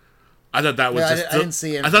 I thought that was I didn't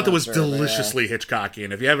see Influencer, I thought that was deliciously Hitchcocky,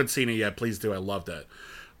 and if you haven't seen it yet, please do. I loved it.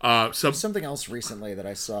 Something else recently that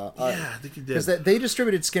I saw. I think you did. Because they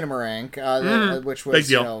distributed Skinamarink, which was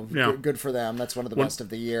good for them. That's one of the best of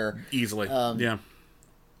the year. Easily,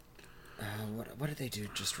 What did they do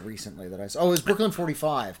just recently that I saw? Oh, it was Brooklyn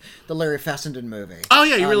 45, the Larry Fessenden movie. Oh,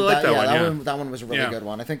 yeah, you really liked that one. That one was a really good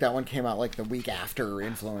one. I think that one came out like the week after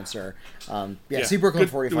Influencer. See Brooklyn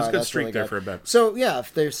 45. It was a good that's streak really there good. for a bit. So, yeah,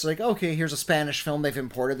 if there's like, okay, here's a Spanish film they've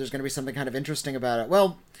imported, there's going to be something kind of interesting about it.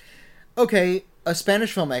 Well, okay, a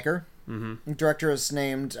Spanish filmmaker. The director is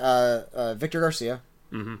named Victor Garcia.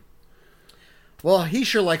 Well, he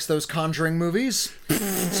sure likes those Conjuring movies.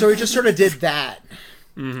 So he just sort of did that.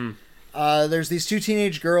 There's these two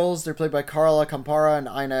teenage girls. They're played by Carla Campara and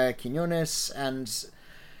Ina Quinones, and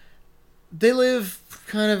they live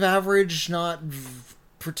kind of average, not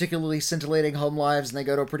particularly scintillating home lives, and they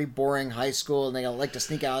go to a pretty boring high school, and they like to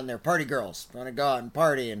sneak out, and they're party girls. They want to go out and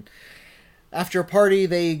party, and after a party,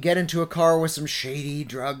 they get into a car with some shady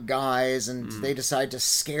drug guys, and they decide to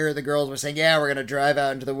scare the girls by saying, yeah, we're going to drive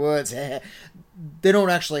out into the woods. they don't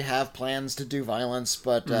actually have plans to do violence,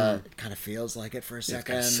 but it kind of feels like it for a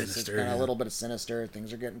second. It's sinister, kind of a little bit of sinister.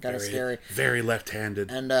 Things are getting kind of scary. Very left-handed.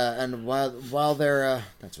 And while they're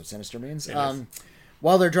that's what sinister means.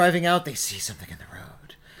 While they're driving out, they see something in the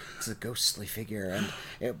road. It's a ghostly figure,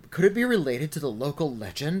 and could it be related to the local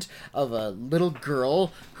legend of a little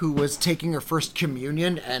girl who was taking her first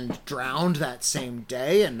communion and drowned that same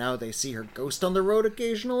day, and now they see her ghost on the road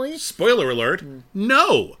occasionally? Spoiler alert,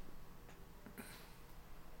 no!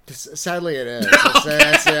 Sadly, it is.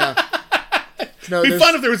 It'd be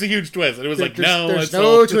fun if there was a huge twist, and it was there's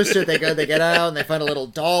no twist to it. They get out, and they find a little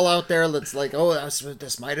doll out there that's like, oh,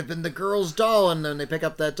 this might have been the girl's doll, and then they pick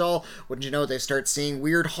up that doll. Wouldn't you know, they start seeing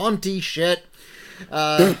weird haunty shit.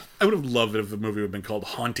 I would have loved it if the movie would have been called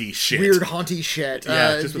Haunty Shit. Weird haunty shit.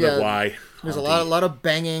 Just with a Y. There's a lot of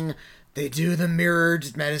banging. They do the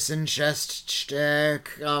mirrored medicine chest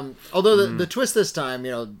shtick. Although the twist this time,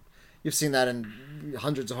 you've seen that in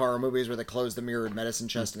hundreds of horror movies where they close the mirrored medicine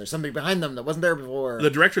chest and there's somebody behind them that wasn't there before.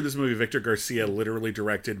 The director of this movie, Victor Garcia, literally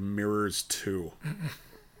directed Mirrors 2.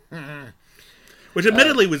 Which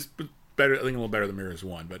admittedly was better, I think a little better than Mirrors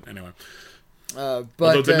 1, but anyway.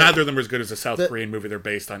 Although neither of them are as good as the South Korean movie they're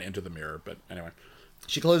based on, Into the Mirror, but anyway.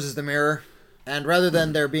 She closes the mirror, and rather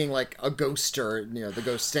than there being like a ghost or, the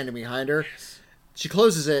ghost standing behind her, she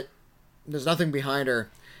closes it, there's nothing behind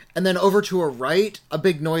her, and then over to her right, a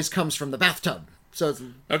big noise comes from the bathtub. So it's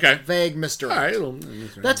vague misdirect. All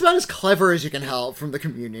right. That's about as clever as you can help from the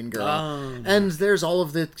Communion Girl. And there's all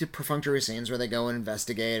of the perfunctory scenes where they go and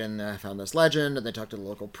investigate and found this legend, and they talk to the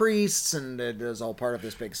local priests, and it is all part of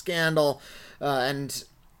this big scandal. And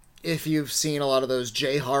if you've seen a lot of those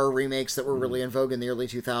J-horror remakes that were really in vogue in the early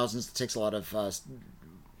 2000s, it takes a lot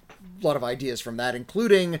of ideas from that,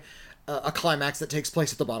 including a climax that takes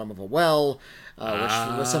place at the bottom of a well, which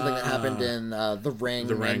was something that happened in The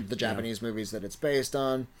Ring and the Japanese movies that it's based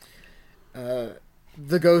on.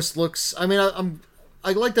 The ghost looks... I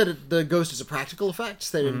like that the ghost is a practical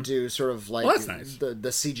effect. They didn't do sort of like that's nice. the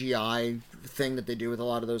CGI thing that they do with a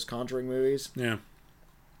lot of those Conjuring movies. Yeah.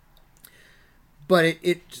 But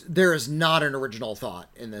there is not an original thought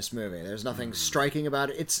in this movie. There's nothing striking about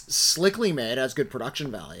it. It's slickly made, has good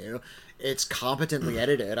production value. It's competently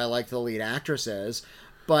edited. I like the lead actresses,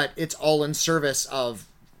 but it's all in service of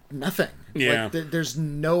nothing. Yeah. There's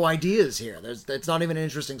no ideas here. It's not even an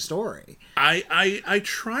interesting story. I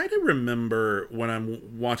try to remember when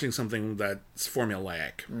I'm watching something that's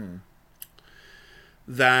formulaic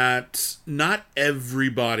that not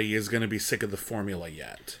everybody is going to be sick of the formula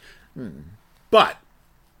yet. But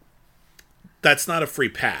that's not a free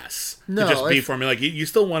pass to just be formula. You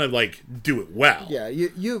still want to do it well. Yeah,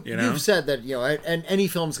 you've said that and any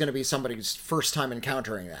film's going to be somebody's first time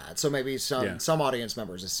encountering that. So maybe some audience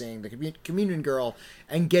members are seeing the Communion Girl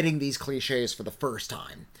and getting these cliches for the first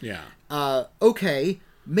time. Yeah. Okay,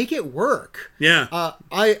 make it work. Yeah.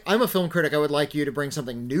 I'm a film critic. I would like you to bring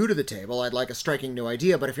something new to the table. I'd like a striking new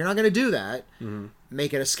idea. But if you're not going to do that,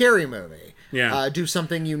 make it a scary movie. Yeah. Do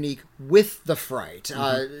something unique with the fright.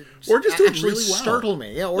 Or just do it really well. Startle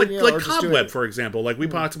me. Yeah. Or Cobweb, for example. We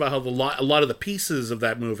talked about how a lot of the pieces of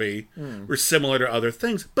that movie were similar to other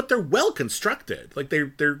things, but they're well constructed.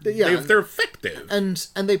 They're effective. And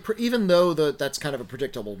they even though that's kind of a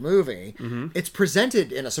predictable movie, it's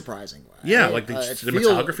presented in a surprising way. Yeah, the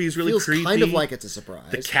cinematography is really creepy. Kind of like it's a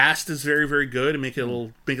surprise. The cast is very, very good and make it a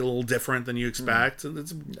little different than you expect. And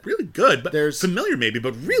it's really good, but familiar maybe,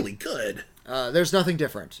 but really good. There's nothing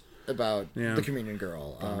different about the Communion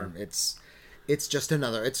Girl. It's just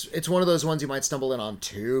another. It's one of those ones you might stumble in on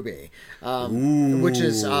Tubi, which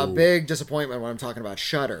is a big disappointment when I'm talking about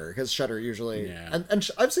Shudder, because Shudder usually and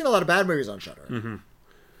I've seen a lot of bad movies on Shudder.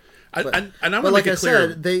 But like I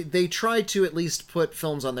said, they try to at least put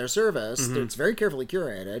films on their service that's very carefully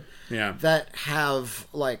curated that have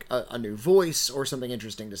a new voice or something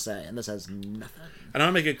interesting to say, and this has nothing. And I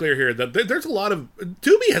want to make it clear here that there's a lot of...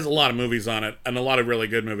 Tubi has a lot of movies on it, and a lot of really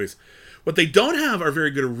good movies. What they don't have are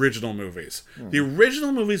very good original movies. The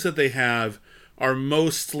original movies that they have are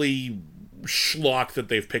mostly schlock that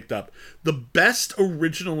they've picked up. The best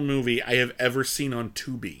original movie I have ever seen on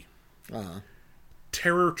Tubi.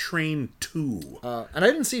 Terror Train 2. And I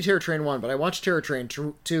didn't see Terror Train 1, but I watched Terror Train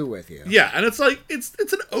 2 with you. Yeah, and it's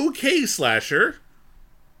it's an okay slasher.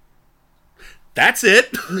 That's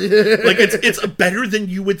it. It's better than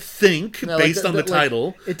you would think based on the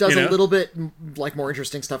title. It does a little bit more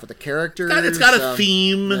interesting stuff with the characters. It's got a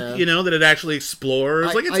theme, that it actually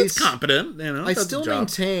explores. It's competent. I still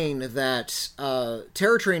maintain that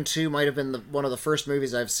Terror Train 2 might have been one of the first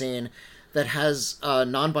movies I've seen that has a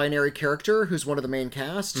non-binary character who's one of the main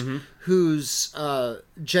cast, whose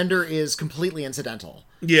gender is completely incidental.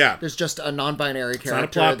 Yeah. There's just a non-binary character.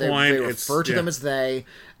 It's not a plot point. They refer to them as they.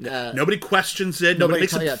 Nobody questions it. Nobody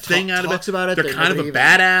makes a thing out of it. About it. They're kind of a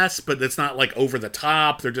badass, but it's not like over the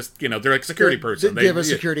top. They're just, they're like a security person. They have a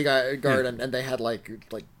security guard, and they had like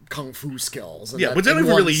kung fu skills. Yeah, which they don't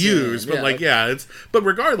even really use. But but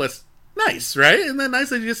regardless, nice, right? Isn't that nice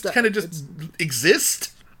that you just kind of just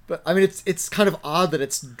exist? But I mean, it's kind of odd that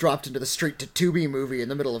it's dropped into the straight to Tubi movie in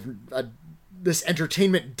the middle of this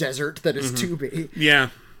entertainment desert that is Tubi. Yeah.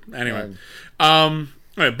 Anyway, all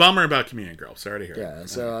right. Bummer about Communion Girl. Sorry to hear. Yeah.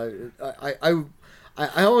 So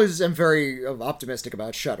I always am very optimistic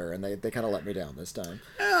about Shudder, and they kind of let me down this time.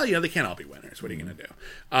 Well, they can't all be winners. What are you gonna do?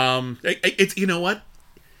 It's you know what.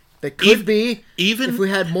 They could be even if we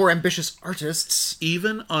had more ambitious artists.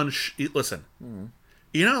 Even on listen.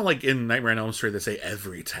 Like in Nightmare on Elm Street, they say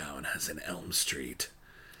every town has an Elm Street.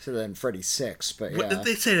 So then Freddy 6, but yeah.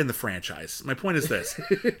 They say it in the franchise. My point is this.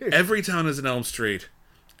 Every town has an Elm Street.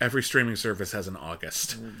 Every streaming service has an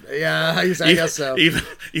August. Yeah, I guess so.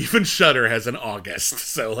 Even Shudder has an August.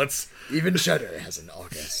 So let's... Even Shudder has an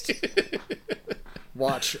August.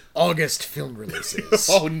 Watch August film releases.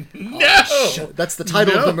 Oh, no! That's the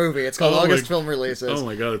title of the movie. It's called August Film Releases. Oh,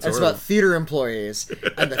 my God. It's about theater employees.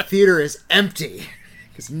 And the theater is empty.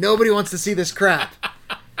 Because nobody wants to see this crap.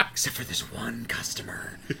 Except for this one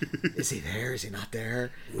customer. Is he there? Is he not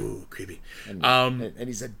there? Ooh, creepy. And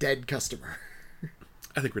he's a dead customer.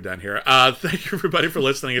 I think we're done here. Thank you, everybody, for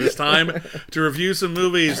listening. It is time to review some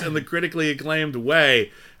movies in the critically acclaimed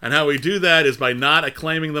way. And how we do that is by not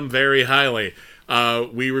acclaiming them very highly.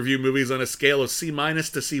 We review movies on a scale of C-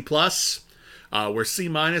 to C+, where C-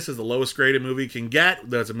 is the lowest graded movie can get.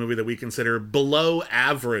 That's a movie that we consider below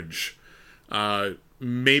average.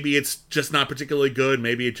 Maybe it's just not particularly good.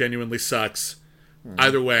 Maybe it genuinely sucks.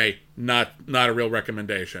 Either way, not a real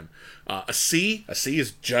recommendation. A C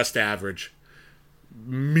is just average.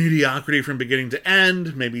 Mediocrity from beginning to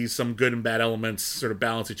end. Maybe some good and bad elements sort of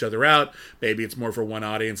balance each other out. Maybe it's more for one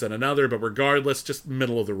audience than another, but regardless, just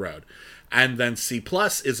middle of the road. And then C+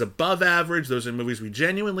 is above average. Those are movies we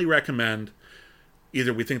genuinely recommend.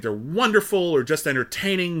 Either we think they're wonderful or just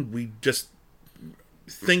entertaining. We just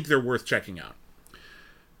think they're worth checking out.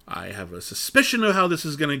 I have a suspicion of how this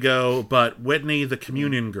is going to go, but Whitney, the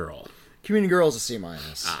Communion Girl. Communion Girl is a C-.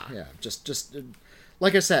 Yeah, just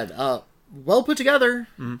like I said, well put together.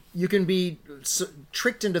 You can be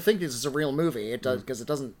tricked into thinking this is a real movie. It does, because it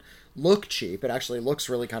doesn't look cheap. It actually looks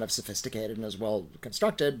really kind of sophisticated and is well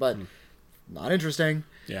constructed, but not interesting.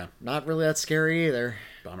 Yeah. Not really that scary either.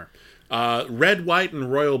 Bummer. Red, White,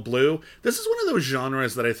 and Royal Blue. This is one of those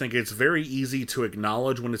genres that I think it's very easy to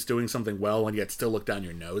acknowledge when it's doing something well and yet still look down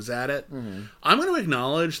your nose at it. I'm going to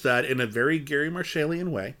acknowledge that in a very Gary Marshallian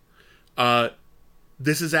way,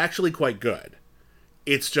 this is actually quite good.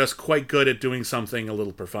 It's just quite good at doing something a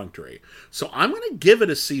little perfunctory. So I'm going to give it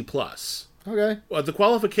a C+. Okay. Well, the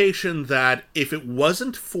qualification that if it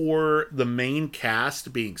wasn't for the main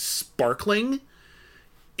cast being sparkling,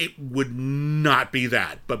 it would not be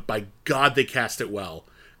that. But by God, they cast it well.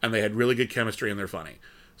 And they had really good chemistry and they're funny.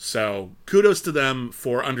 So kudos to them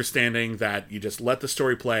for understanding that you just let the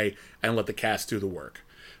story play and let the cast do the work.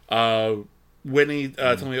 Whitney,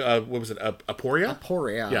 tell me, what was it? Aporia?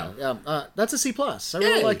 Aporia. Yeah. That's a C+. I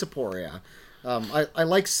really liked Aporia. I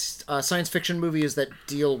like science fiction movies that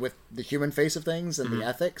deal with the human face of things and the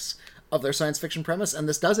ethics of their science fiction premise, and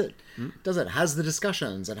this does it. It has the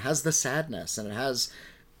discussions, and it has the sadness, and it has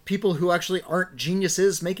people who actually aren't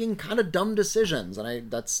geniuses making kind of dumb decisions,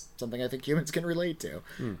 and that's something I think humans can relate to.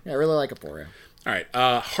 Yeah, I really like Aporia. All right,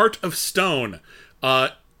 Heart of Stone.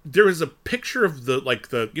 There is a picture of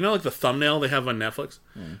the thumbnail they have on Netflix.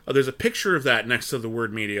 There's a picture of that next to the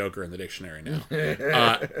word mediocre in the dictionary now.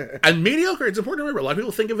 And mediocre, it's important to remember. A lot of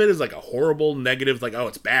people think of it as like a horrible, negative, like, oh,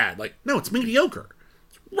 it's bad. Like, no, it's mediocre.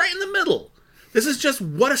 It's right in the middle. This is just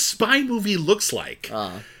what a spy movie looks like.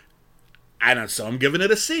 And so I'm giving it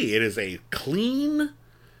a C. It is a clean,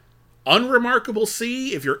 unremarkable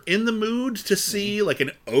C. If you're in the mood to see like an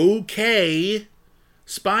okay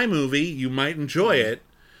spy movie, you might enjoy it.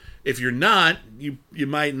 If you're not, you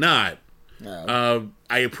might not. No.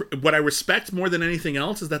 What I respect more than anything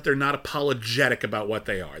else is that they're not apologetic about what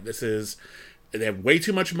they are. They have way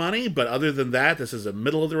too much money, but other than that, this is a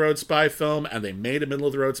middle-of-the-road spy film, and they made a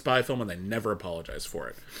middle-of-the-road spy film, and they never apologized for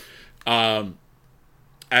it. And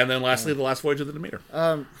then lastly, The Last Voyage of the Demeter.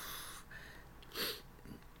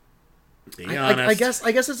 Be honest.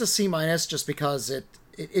 I guess it's a C- just because it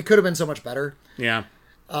could have been so much better. Yeah.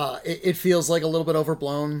 It feels like a little bit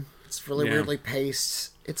overblown. It's really weirdly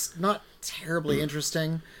paced. It's not terribly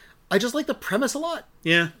interesting. I just like the premise a lot.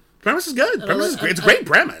 Yeah. Premise is good. Premise is great. It's a great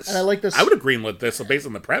premise. And I like this. I would have greenlit this based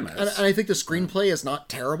on the premise. And I think the screenplay is not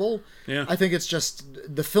terrible. Yeah. I think it's just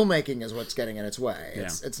the filmmaking is what's getting in its way. Yeah.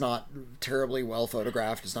 It's not terribly well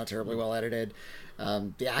photographed. It's not terribly well edited.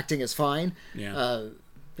 The acting is fine. Yeah.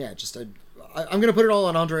 I'm going to put it all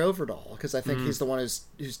on Andre Overdahl because I think he's the one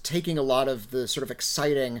who's taking a lot of the sort of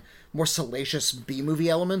exciting, more salacious B-movie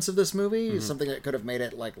elements of this movie, something that could have made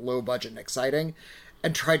it like low budget and exciting,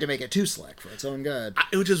 and tried to make it too slick for its own good.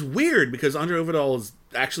 Which is weird because Andre Overdahl is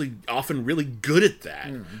actually often really good at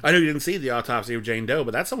that. I know you didn't see The Autopsy of Jane Doe,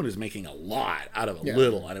 but that's someone who's making a lot out of a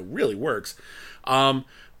little, and it really works. I'm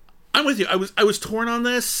with you. I was torn on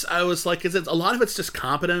this. I was like, a lot of it's just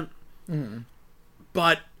competent,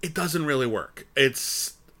 but it doesn't really work.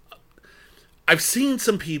 I've seen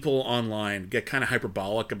some people online get kind of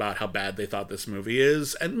hyperbolic about how bad they thought this movie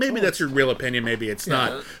is, and maybe that's your real opinion, maybe it's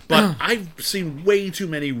not. But I've seen way too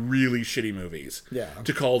many really shitty movies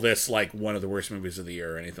to call this like one of the worst movies of the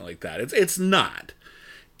year or anything like that. It's not.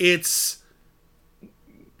 It's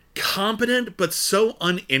competent, but so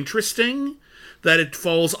uninteresting that it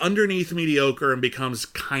falls underneath mediocre and becomes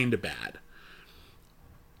kind of bad.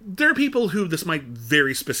 There are people who this might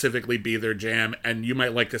very specifically be their jam, and you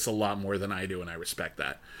might like this a lot more than I do, and I respect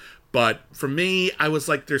that. But for me, I was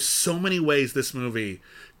like, there's so many ways this movie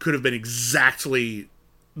could have been exactly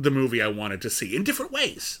the movie I wanted to see, in different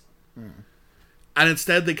ways. And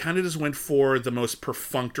instead, they kind of just went for the most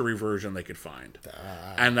perfunctory version they could find.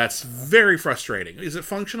 And that's very frustrating. Is it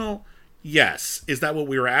functional? Yes. Is that what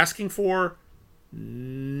we were asking for?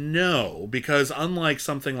 No. Because unlike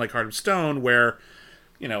something like Heart of Stone, where...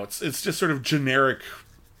 it's just sort of generic,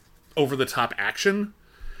 over-the-top action.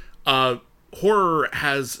 Horror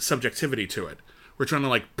has subjectivity to it. We're trying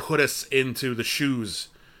to, put us into the shoes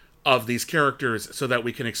of these characters so that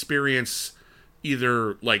we can experience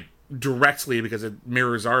either, directly because it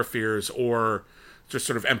mirrors our fears or just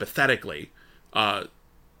sort of empathetically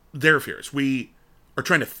their fears. We are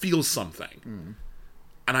trying to feel something.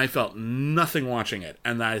 And I felt nothing watching it,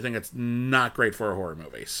 and I think it's not great for a horror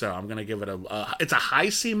movie. So I'm going to give it it's a high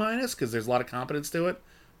C- because there's a lot of competence to it,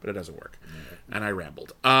 but it doesn't work. And I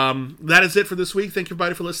rambled. That is it for this week. Thank you,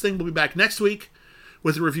 everybody, for listening. We'll be back next week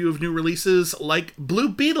with a review of new releases like Blue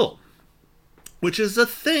Beetle, which is a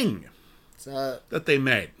thing that they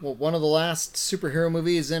made. Well, one of the last superhero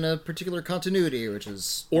movies in a particular continuity, which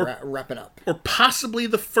is wrapping up. Or possibly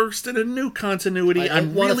the first in a new continuity.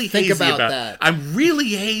 I'm really hazy about that. I'm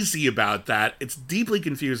really hazy about that. It's deeply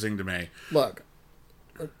confusing to me. Look,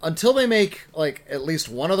 until they make, at least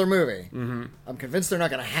one other movie, I'm convinced they're not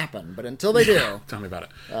going to happen. But until they do... Tell me about it.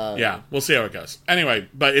 We'll see how it goes. Anyway,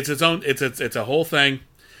 but it's its own... It's a whole thing.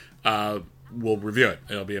 We'll review it.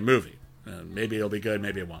 It'll be a movie. Maybe it'll be good,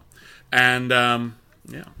 maybe it won't. And,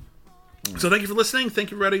 So thank you for listening.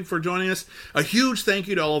 Thank you, everybody, for joining us. A huge thank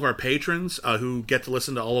you to all of our patrons who get to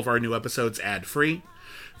listen to all of our new episodes ad-free.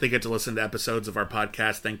 They get to listen to episodes of our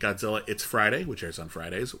podcast, Thank Godzilla, It's Friday, which airs on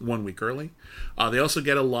Fridays, 1 week early. They also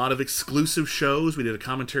get a lot of exclusive shows. We did a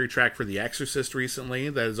commentary track for The Exorcist recently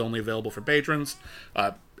that is only available for patrons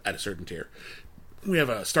at a certain tier. We have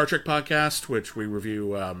a Star Trek podcast, which we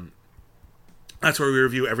review... That's where we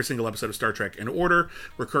review every single episode of Star Trek in order.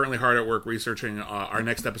 We're currently hard at work researching our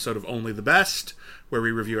next episode of Only the Best, where we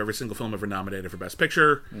review every single film ever nominated for Best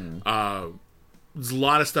Picture. There's a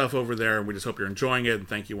lot of stuff over there, and we just hope you're enjoying it. And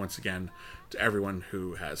thank you once again to everyone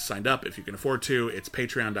who has signed up. If you can afford to, it's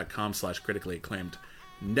patreon.com/critically acclaimed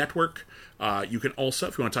network. You can also,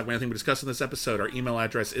 if you want to talk about anything we discussed in this episode, our email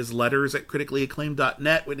address is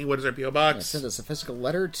letters@criticallyacclaimed.net. Whitney, what is our P.O. Box? Send us a physical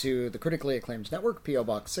letter to the Critically Acclaimed Network, P.O.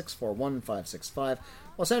 Box 641565,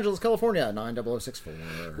 Los Angeles, California,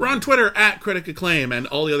 90064. We're on Twitter at Critic Acclaim and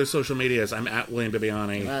all the other social medias. I'm at William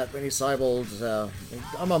Bibiani. At Vinny Seibold.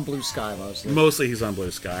 I'm on Blue Sky mostly. Mostly he's on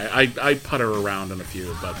Blue Sky. I putter around on a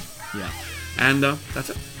few, but yeah. And that's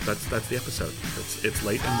it. That's the episode. It's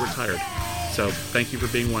late and we're tired. So thank you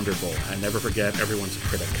for being wonderful. And never forget, everyone's a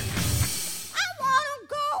critic. I want to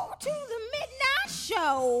go to the midnight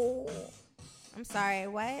show. I'm sorry,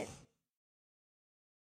 what?